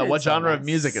 What It's genre so of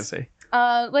music is he?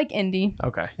 Like indie.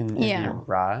 Okay. Yeah. Indie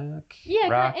rock? Yeah,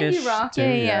 kinda Rockish indie rock. too?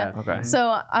 Yeah. Okay.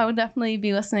 So I would definitely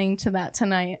be listening to that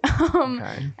tonight.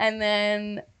 Okay. And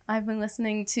then I've been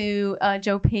listening to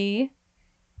Joe P.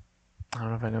 I don't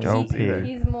know if I know Joe these P.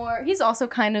 either. He's also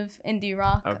kind of indie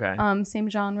rock. Okay. Same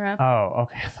genre. Oh,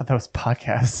 okay. I thought that was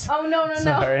podcasts. Oh no.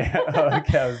 Sorry.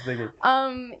 Okay, I was thinking.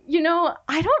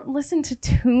 I don't listen to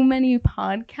too many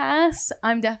podcasts.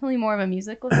 I'm definitely more of a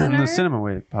music listener. The Cinema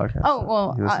Wave podcast. Oh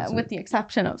well, You listen to with it. the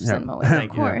exception of Yeah. Cinema Wave,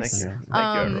 Thank of you, course. thank you.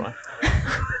 Thank you, everyone.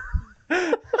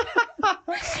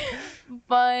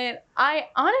 But I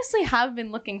honestly have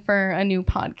been looking for a new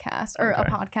podcast or a Okay.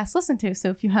 podcast to listen to. So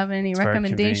if you have any It's very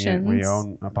recommendations, convenient. We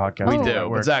own a podcast. We Oh. do.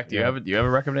 network. But Zach, do you Yeah. have a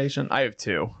recommendation? I have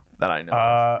two that I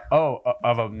know. of.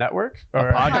 Of a network A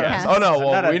or podcast. podcast. Oh no, Not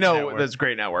well a we know network. there's a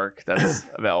great network that's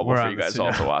available We're for on you the guys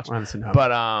Cinema- all to watch. we're on the Cinema.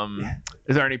 But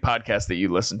is there any podcast that you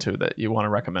listen to that you want to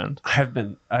recommend? I've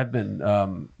been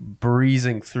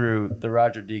breezing through the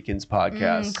Roger Deakins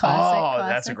podcast. Classic, That's a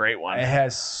classic. great one. It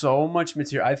has so much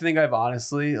material. I think I've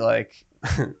honestly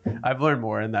I've learned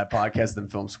more in that podcast than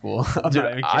film school. I'm Dude,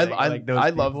 not even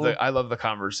kidding. I love the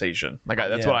conversation. That's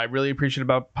Yeah. what I really appreciate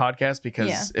about podcasts because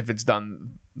Yeah. if it's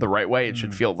done the right way, it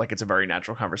should feel like it's a very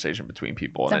natural conversation between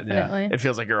people, and definitely. it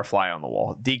feels like you're a fly on the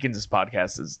wall. Deakins'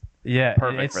 podcast is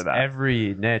perfect it's for that.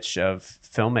 every niche of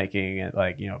filmmaking,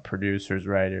 like producers,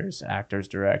 writers, actors,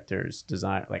 directors,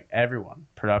 design, like everyone,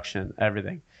 production,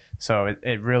 everything. So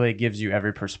it really gives you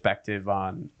every perspective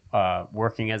on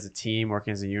working as a team,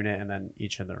 working as a unit, and then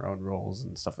each in their own roles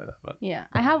and stuff like that. But Yeah,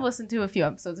 I have listened to a few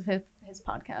episodes of his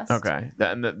podcast. okay.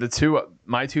 And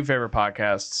my two favorite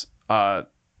podcasts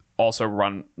also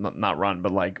not run,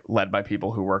 but like led by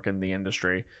people who work in the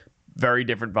industry. Very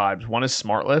different vibes. One is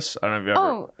Smartless. I don't know if you ever.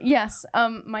 Oh yes,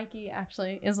 Mikey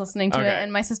actually is listening to Okay. it,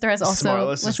 and my sister has also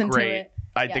Smartless is listened to great. it.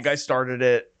 I think I Yes. started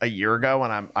it a year ago,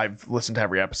 and I've listened to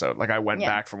every episode. Like I went Yeah.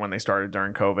 back from when they started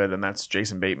during COVID, and that's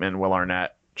Jason Bateman, Will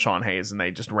Arnett, Sean Hayes, and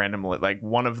they just randomly like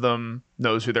one of them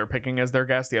knows who they're picking as their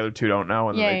guest, the other two don't know,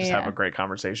 and then Yeah, they just have yeah. a great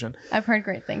conversation. I've heard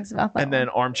great things about that. And then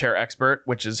Armchair Expert,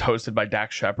 which is hosted by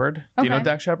Dax Shepard. Do you know Okay.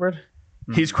 Dax Shepard?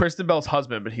 He's Kristen Bell's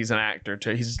husband, but he's an actor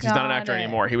too. He's not an Got actor it.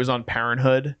 anymore. He was on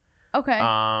Parenthood, okay,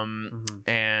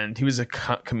 and he was a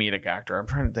comedic actor. I'm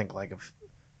trying to think like of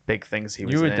big things he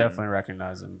was. you would in. definitely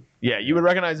recognize him. Yeah, you would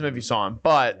recognize him if you saw him.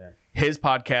 But Yeah. his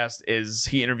podcast is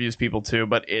he interviews people too,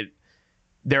 but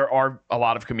there are a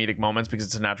lot of comedic moments because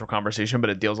it's a natural conversation, but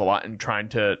it deals a lot in trying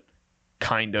to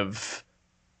kind of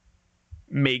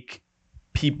make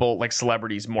people like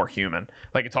celebrities more human.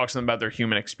 Like it talks to them about their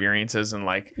human experiences and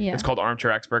like Yeah. it's called Armchair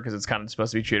Expert because it's kind of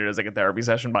supposed to be treated as like a therapy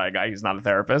session by a guy who's not a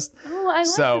therapist. oh, I like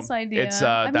so this idea. it's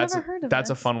I've that's never heard of that's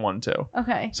a this. fun one too.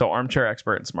 Okay, So Armchair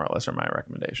Expert and Smartless are my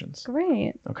recommendations.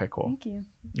 great. Okay, cool. Thank you.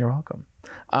 You're welcome.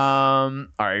 All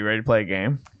right, you ready to play a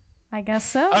game? I guess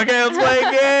so. Okay, let's play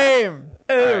a game.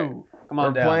 Ooh, come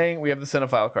on We're down. playing. We have the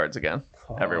Cinephile cards again.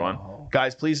 Everyone,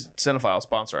 guys, please Cinephile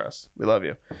sponsor us. We love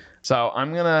you. So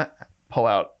I'm gonna pull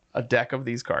out a deck of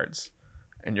these cards,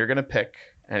 and you're gonna pick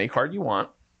any card you want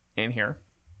in here.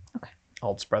 Okay.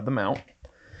 I'll spread them out,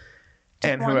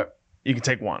 and one? whoever you can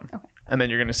take one, Okay. and then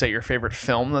you're gonna say your favorite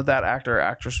film that actor or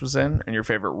actress was in, and your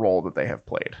favorite role that they have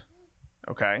played.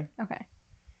 Okay. Okay.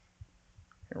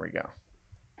 Here we go.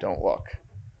 Don't look.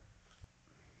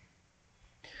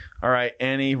 All right,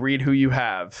 Annie, read who you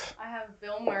have. I have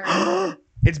Bill Murray.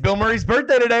 It's Bill Murray's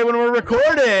birthday today when we're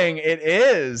recording. It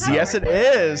is. Happy Yes, it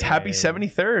birthday. is. Happy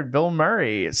 73rd, Bill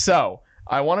Murray. So,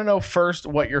 I want to know first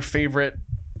what your favorite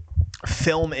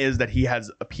film is that he has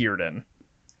appeared in.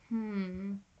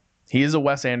 He is a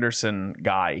Wes Anderson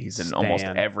guy. He's in almost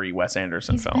Stan. every Wes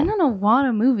Anderson He's film. been in a lot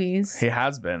of movies. He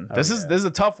has been. Oh, This yeah. is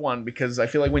a tough one because I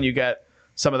feel like when you get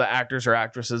some of the actors or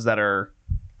actresses that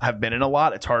have been in a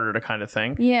lot, it's harder to kind of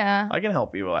think. Yeah. I can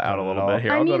help you out a little Not at bit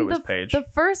here. I I'll go mean, to his page. The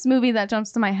first movie that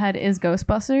jumps to my head is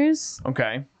Ghostbusters.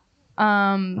 Okay.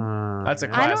 That's a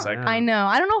I don't- classic. I know.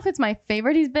 I don't know if it's my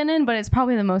favorite he's been in, but it's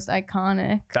probably the most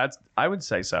iconic. I would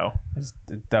say so. It's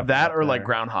definitely That up or like there.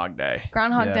 Groundhog Day.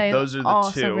 Groundhog Yeah. Day. Those are the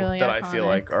also two really that I feel iconic.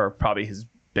 like are probably his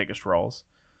biggest roles.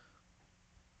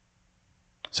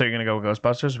 So you're gonna go with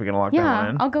Ghostbusters? We're gonna lock that Yeah, one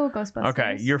in. I'll go with Ghostbusters.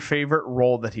 Okay, your favorite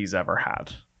role that he's ever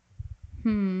had.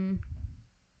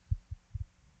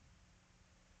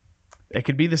 It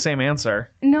could be the same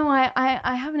answer. No,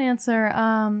 I have an answer.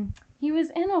 He was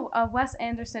in a Wes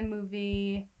Anderson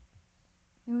movie.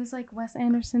 It was like Wes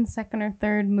Anderson's second or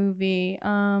third movie.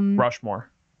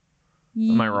 Rushmore.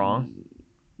 Am I wrong?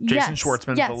 Jason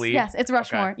Schwartzman's yes, the lead. Yes, it's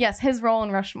Rushmore. Okay. Yes, his role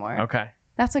in Rushmore. Okay.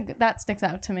 That sticks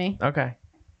out to me. Okay.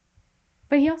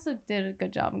 But he also did a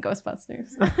good job in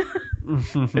Ghostbusters.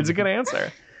 It's a good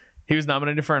answer. He was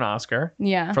nominated for an Oscar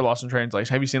Yeah. for Lost in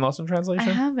Translation. Have you seen Lost in I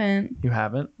Translation? haven't. You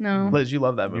haven't? No. Liz, you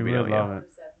love that movie, You don't really you? love it.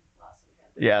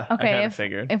 Yeah. I Okay, kind of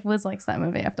figured. If Liz likes that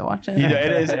movie, I have to watch it. Yeah,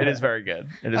 it is very good.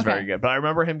 It is Okay. very good. But I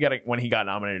remember him when he got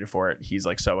nominated for it, he's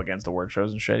like so against the work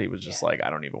shows and shit. He was just like, I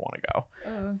don't even want to go.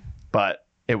 Oh. But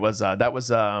it was that was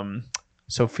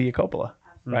Sofia Coppola,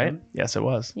 right? Mhm. Yes, it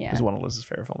was. Yeah. It was one of Liz's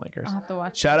favorite filmmakers. I'll have to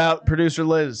watch Shout out producer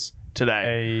Liz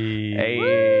today.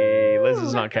 Hey, Liz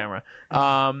is on camera.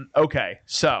 Okay,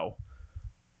 so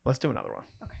let's do another one.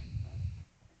 Okay.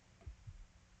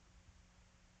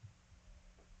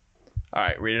 All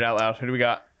right, read it out loud. Who do we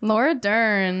got? Laura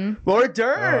Dern. Laura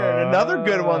Dern, another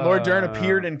good one. Laura Dern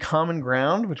appeared in Common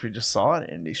Ground, which we just saw at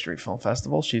Indie Street Film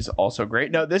Festival. She's also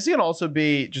great. No, this can also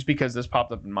be, just because this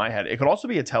popped up in my head, it could also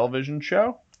be a television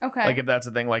show. Okay. Like if that's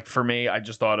the thing. Like for me, I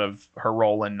just thought of her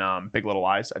role in Big Little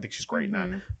Lies. I think she's great in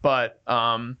Mhm. that. But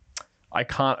I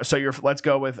can't. So let's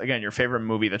go with again your favorite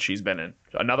movie that she's been in.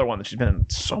 Another one that she's been in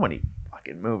so many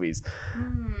fucking movies.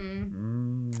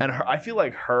 Hmm. And I feel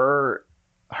like her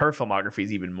filmography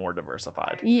is even more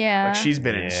diversified. Yeah. Like she's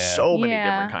been in so many Yeah.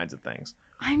 different kinds of things.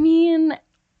 I mean,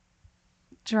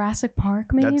 Jurassic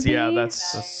Park, maybe.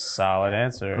 That's A solid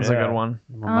answer. a good one.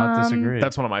 Will not disagree.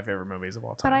 That's one of my favorite movies of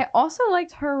all time. But I also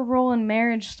liked her role in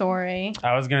Marriage Story.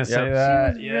 I was gonna say Yep.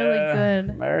 that. She was really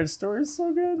good. Marriage Story is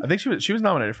so good. I think she was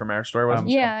nominated for Marriage Story, wasn't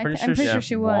she? Yeah, I'm pretty sure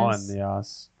she was. Won the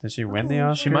Oscar. Did she win the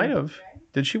Oscar? She might have.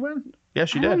 Did she win? Yeah,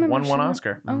 she I don't did. remember Won she one won.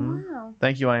 Oscar. Oh Mhm. wow.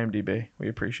 Thank you, IMDb. We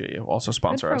appreciate you. Also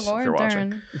sponsor Good us for if Laura you're watching.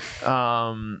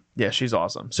 Dern. Yeah, she's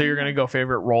awesome. So you're gonna go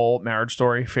favorite role, Marriage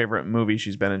Story, favorite movie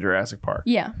she's been in Jurassic Park.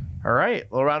 Yeah. All right,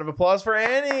 a little round of applause for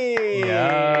Annie. Yeah.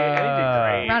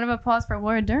 Annie did great. Round of applause for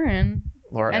Laura Dern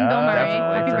Laura, and Bill Murray.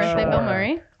 definitely, Happy for birthday, sure. Bill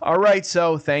Murray. All right,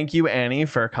 so thank you, Annie,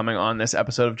 for coming on this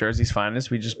episode of Jersey's Finest.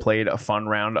 We just played a fun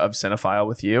round of Cinephile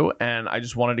with you, and I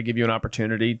just wanted to give you an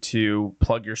opportunity to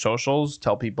plug your socials,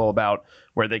 tell people about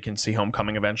where they can see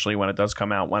Homecoming eventually, when it does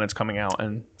come out, when it's coming out,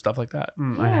 and stuff like that.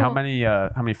 And how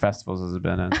many festivals has it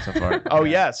been in so far? Oh,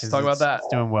 yes, 'Cause talk about that. It's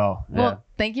doing well. Well,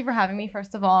 thank you for having me,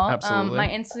 first of all. Absolutely. My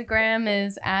Instagram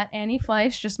is at Annie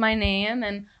Fleisch, just my name,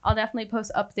 and I'll definitely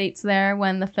post updates there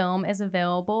when the film is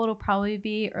available. It'll probably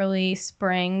be early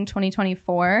spring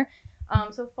 2024.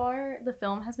 So far, the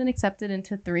film has been accepted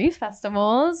into 3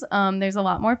 festivals. There's a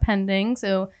lot more pending,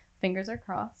 so fingers are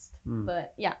crossed.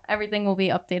 But yeah, everything will be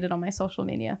updated on my social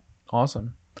media.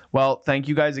 Awesome. Well, thank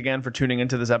you guys again for tuning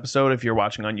into this episode. If you're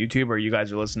watching on YouTube or you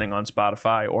guys are listening on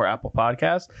Spotify or Apple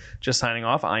Podcasts, just signing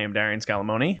off. I am Darian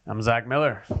Scalamoni. I'm Zach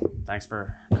Miller. Thanks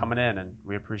for coming in, and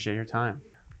we appreciate your time.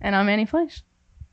 And I'm Annie Fleisch.